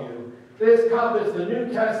 all of you. This cup is the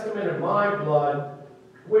New Testament of my blood,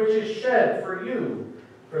 which is shed for you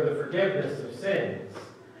for the forgiveness of sins.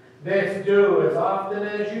 This do as often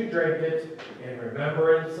as you drink it in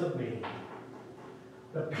remembrance of me."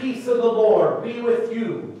 The peace of the Lord be with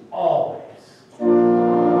you always.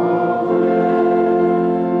 Amen.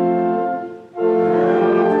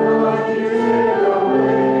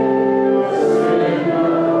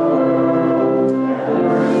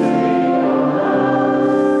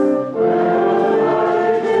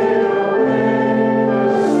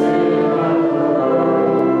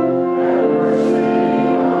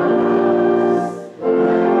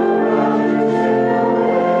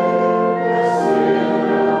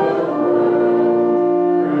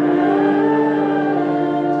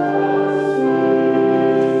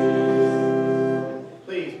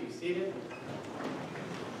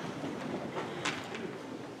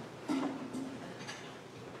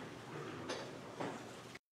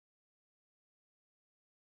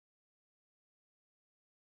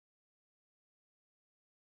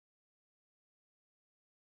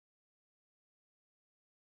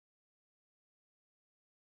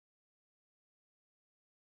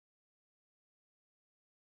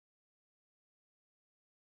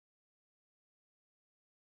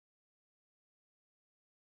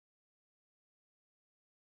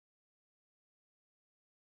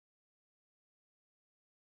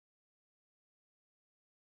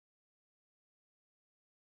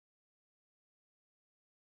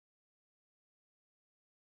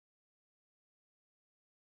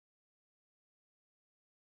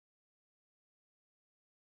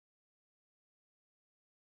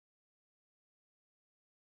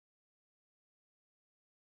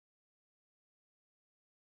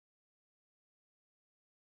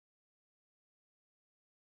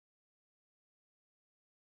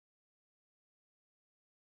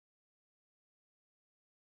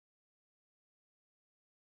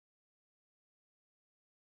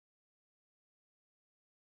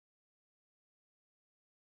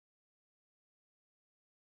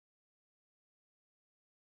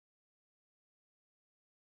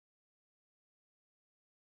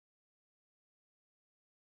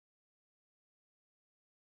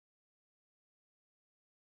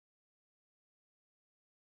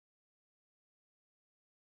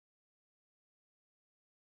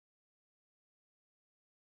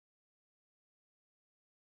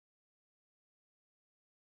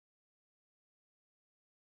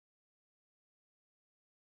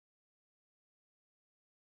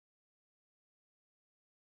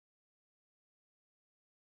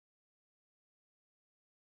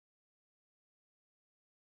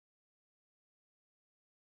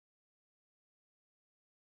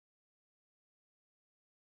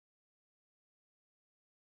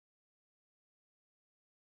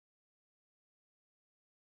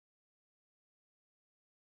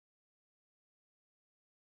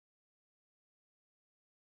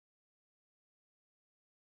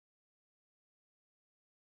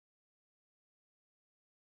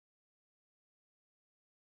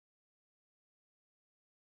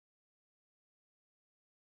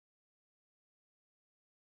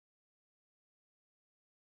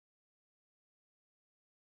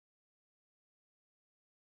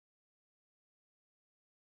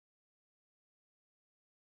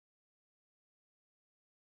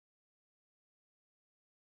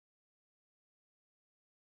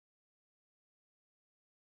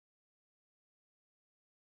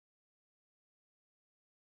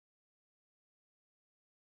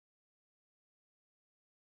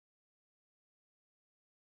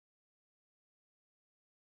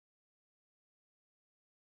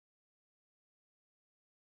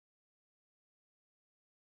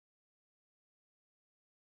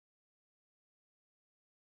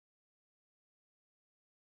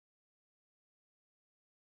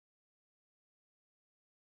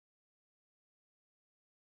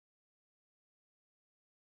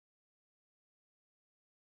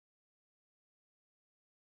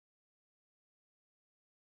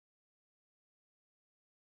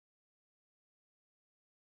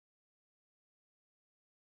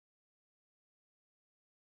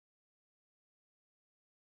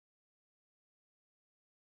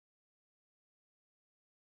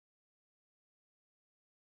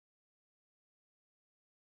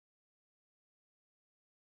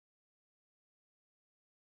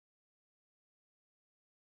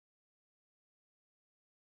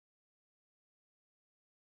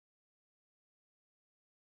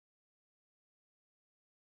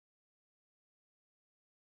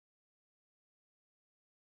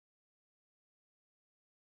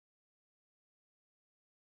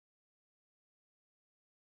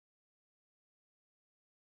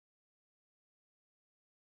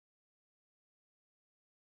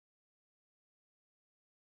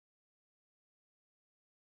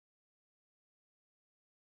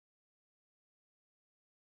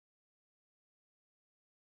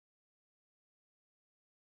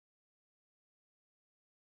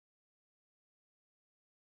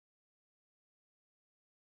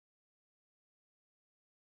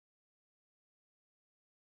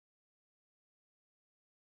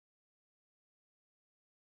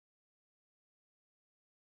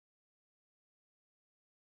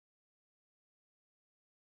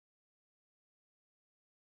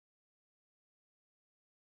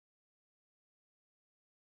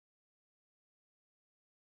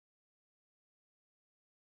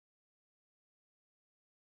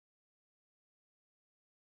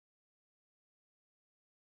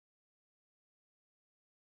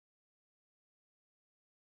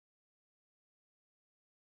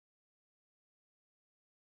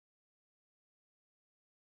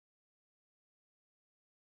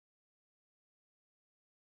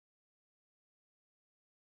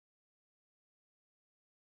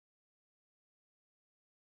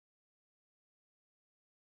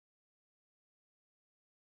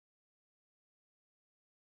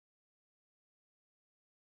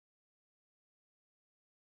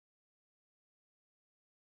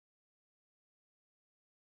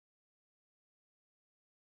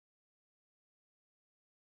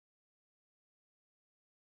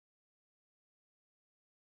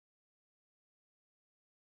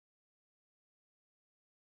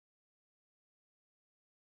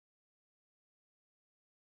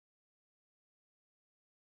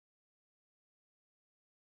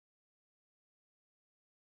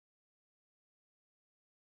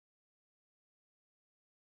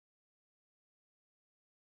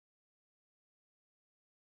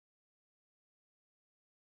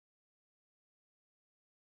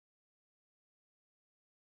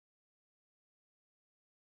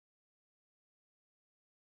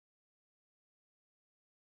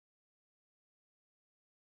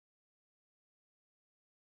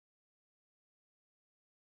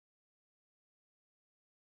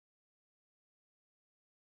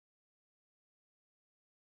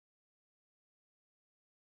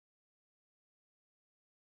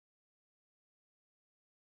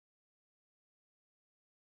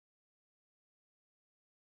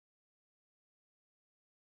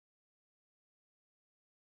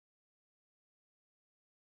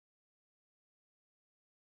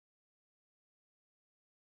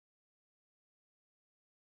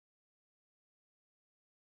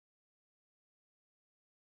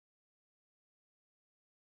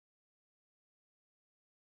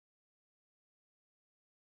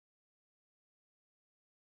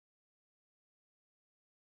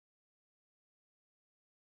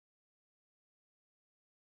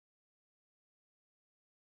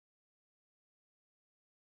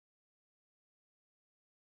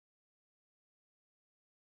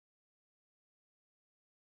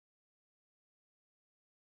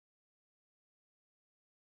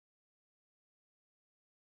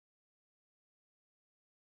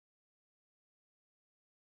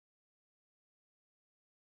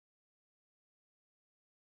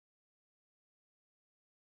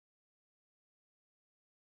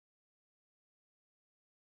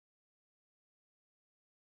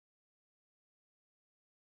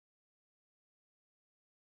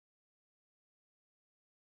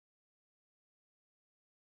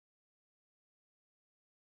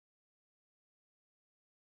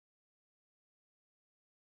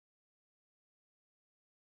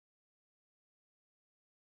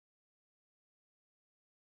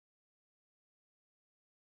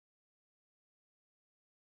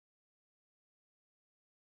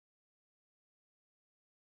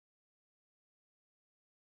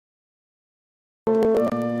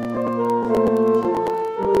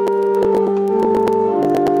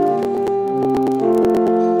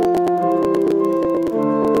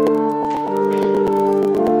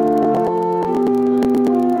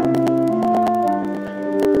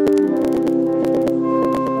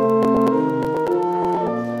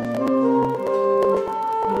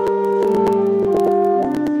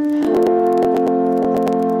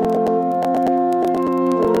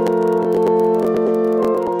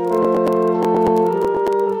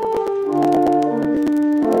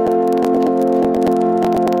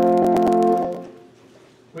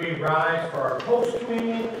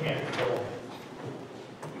 can't go on.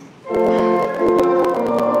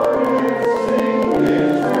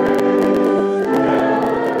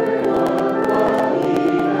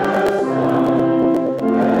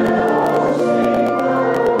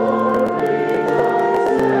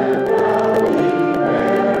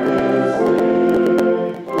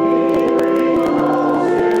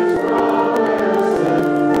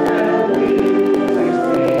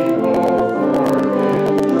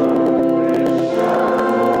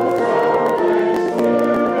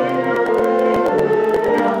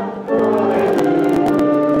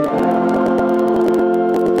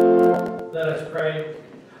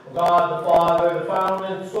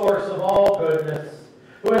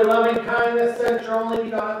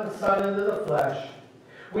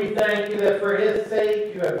 We thank you that for his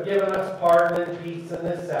sake you have given us pardon and peace in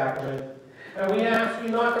this sacrament. And we ask you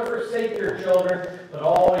not to forsake your children, but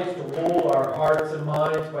always to rule our hearts and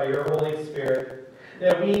minds by your Holy Spirit,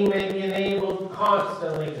 that we may be enabled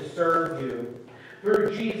constantly to serve you.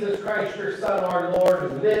 Through Jesus Christ, your Son, our Lord,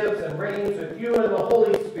 who lives and reigns with you in the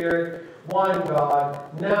Holy Spirit, one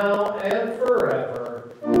God, now and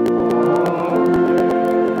forever.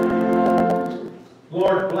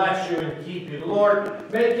 Lord bless you and keep you.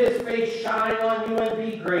 Lord, make his face shine on you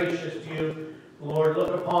and be gracious to you. Lord, look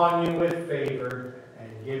upon you with favor and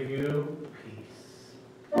give you peace.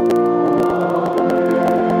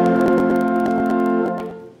 Amen.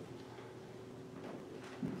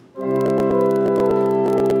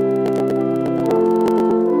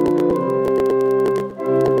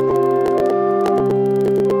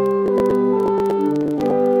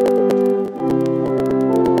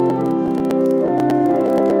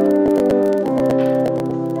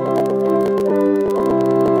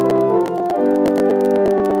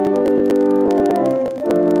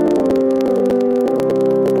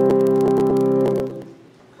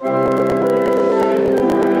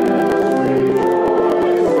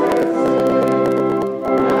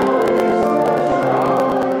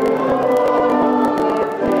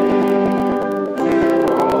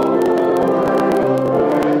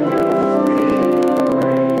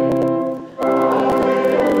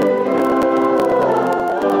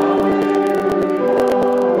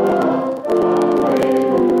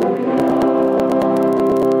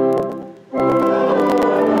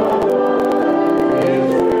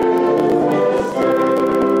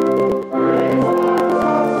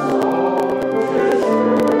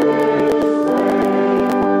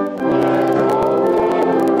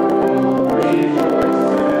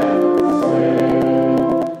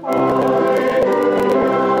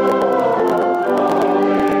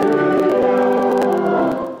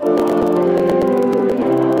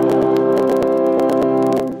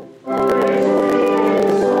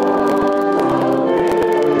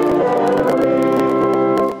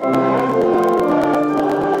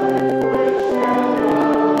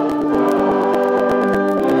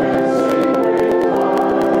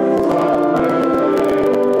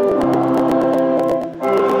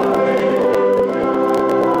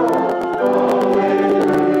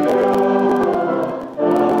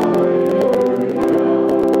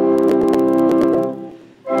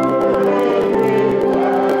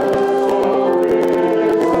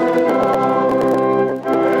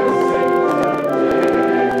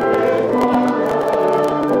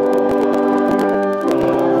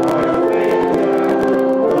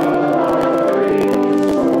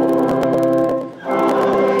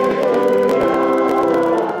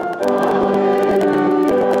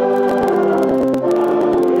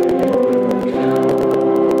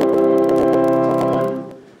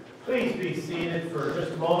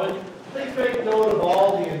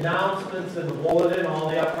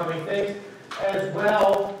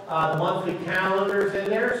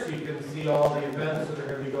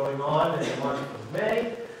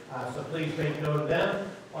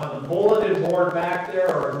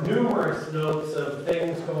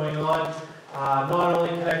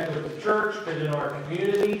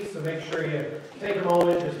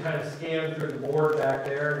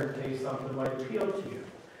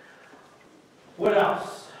 What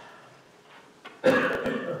else?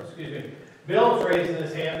 Excuse me. Bill's raising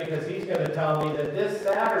his hand because he's going to tell me that this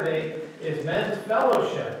Saturday is men's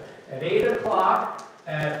fellowship at 8 o'clock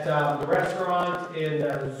at the restaurant in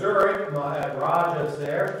Zurich, at Raja's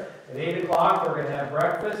there. At 8 o'clock we're going to have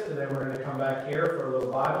breakfast, and then we're going to come back here for a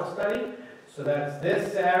little Bible study. So that's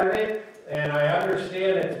this Saturday, and I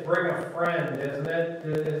understand it's bring a friend, isn't it?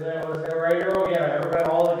 Was that right? Oh yeah, everybody,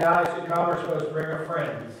 all the guys who come are supposed to bring a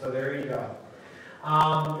friend. So there you go.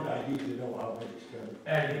 I need to know how many it's going to be.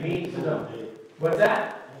 And you need to know. What's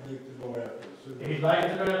that? I need to go after the service. He'd like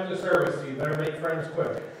to go after the service, so you better make friends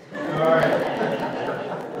quick. All right.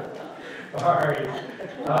 All right.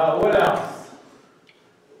 What else?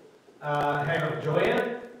 Hang on,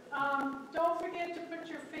 Joanne? Don't forget to put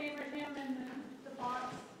your favorite hymn in the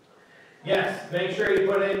box. Yes, make sure you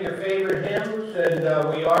put in your favorite hymns, and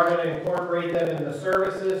we are going to incorporate them in the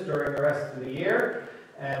services during the rest of the year.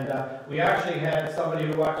 And we actually had somebody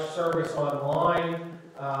who watched service online,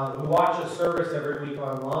 who watches service every week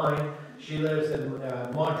online. She lives in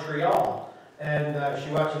Montreal, and she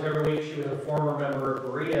watches every week. She was a former member of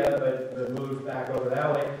Berea, but moved back over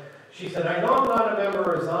that way. She said, I know I'm not a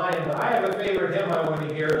member of Zion, but I have a favorite hymn I want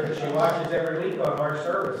to hear that she watches every week on our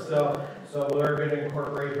service. So we're going to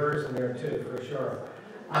incorporate hers in there too, for sure.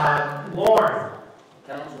 Lauren.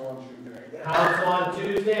 Council on Tuesday. Council on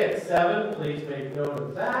Tuesday at 7. Please make note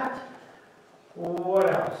of that. What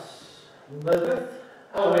else? Elizabeth?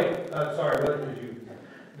 Oh, wait. Sorry. What did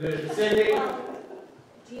you? Cindy?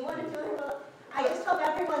 Do you want to do it? I just hope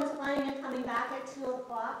everyone's planning on coming back at 2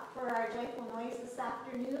 o'clock for our joyful noise this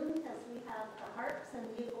afternoon, because we have the harps and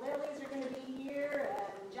the ukuleles are going to be here,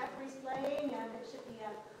 and Jeffrey's playing, and it should be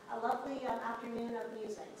a lovely afternoon of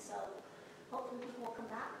music. So hopefully people will come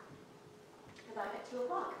back at 2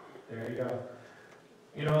 o'clock. There you go.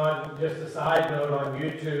 You know, just a side note on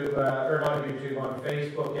YouTube, or not YouTube, on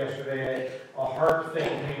Facebook yesterday, a harp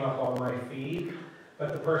thing came up on my feed,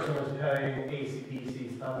 but the person was playing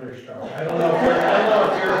ACDC's Thunderstruck. I don't know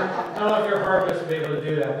if your harpist would be able to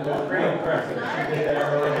do that, but it was pretty impressive. She did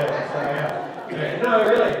that really good. So yeah. No, it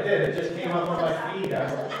really did. It just came up on my feed.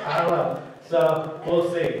 I don't know. So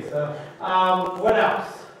we'll see. So what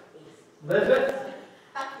else? Elizabeth?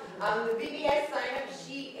 The VBS sign-up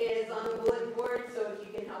sheet is on the bulletin board, so if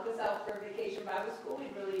you can help us out for Vacation Bible School,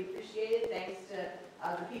 we'd really appreciate it. Thanks to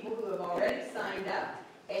the people who have already signed up.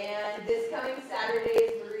 And this coming Saturday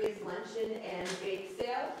is Berea's Luncheon and Bake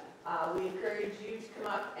Sale. We encourage you to come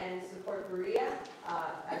up and support Berea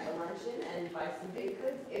at the luncheon and buy some baked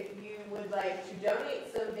goods. If you would like to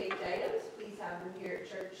donate some baked items, please have them here at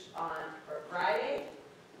church for Friday.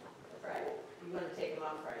 You want to take them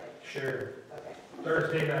on Friday? Sure. Okay.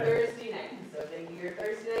 Thursday night. Thursday night. So thank you, your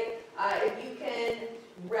Thursday night. If you can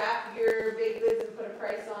wrap your baked goods and put a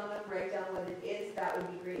price on them, write down what it is, that would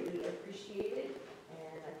be greatly appreciated.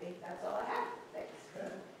 And I think that's all I have.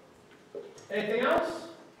 Thanks. Anything else?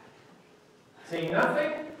 Seeing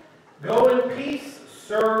nothing? Go in peace,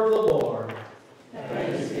 serve the Lord.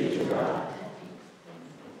 Thanks be to God.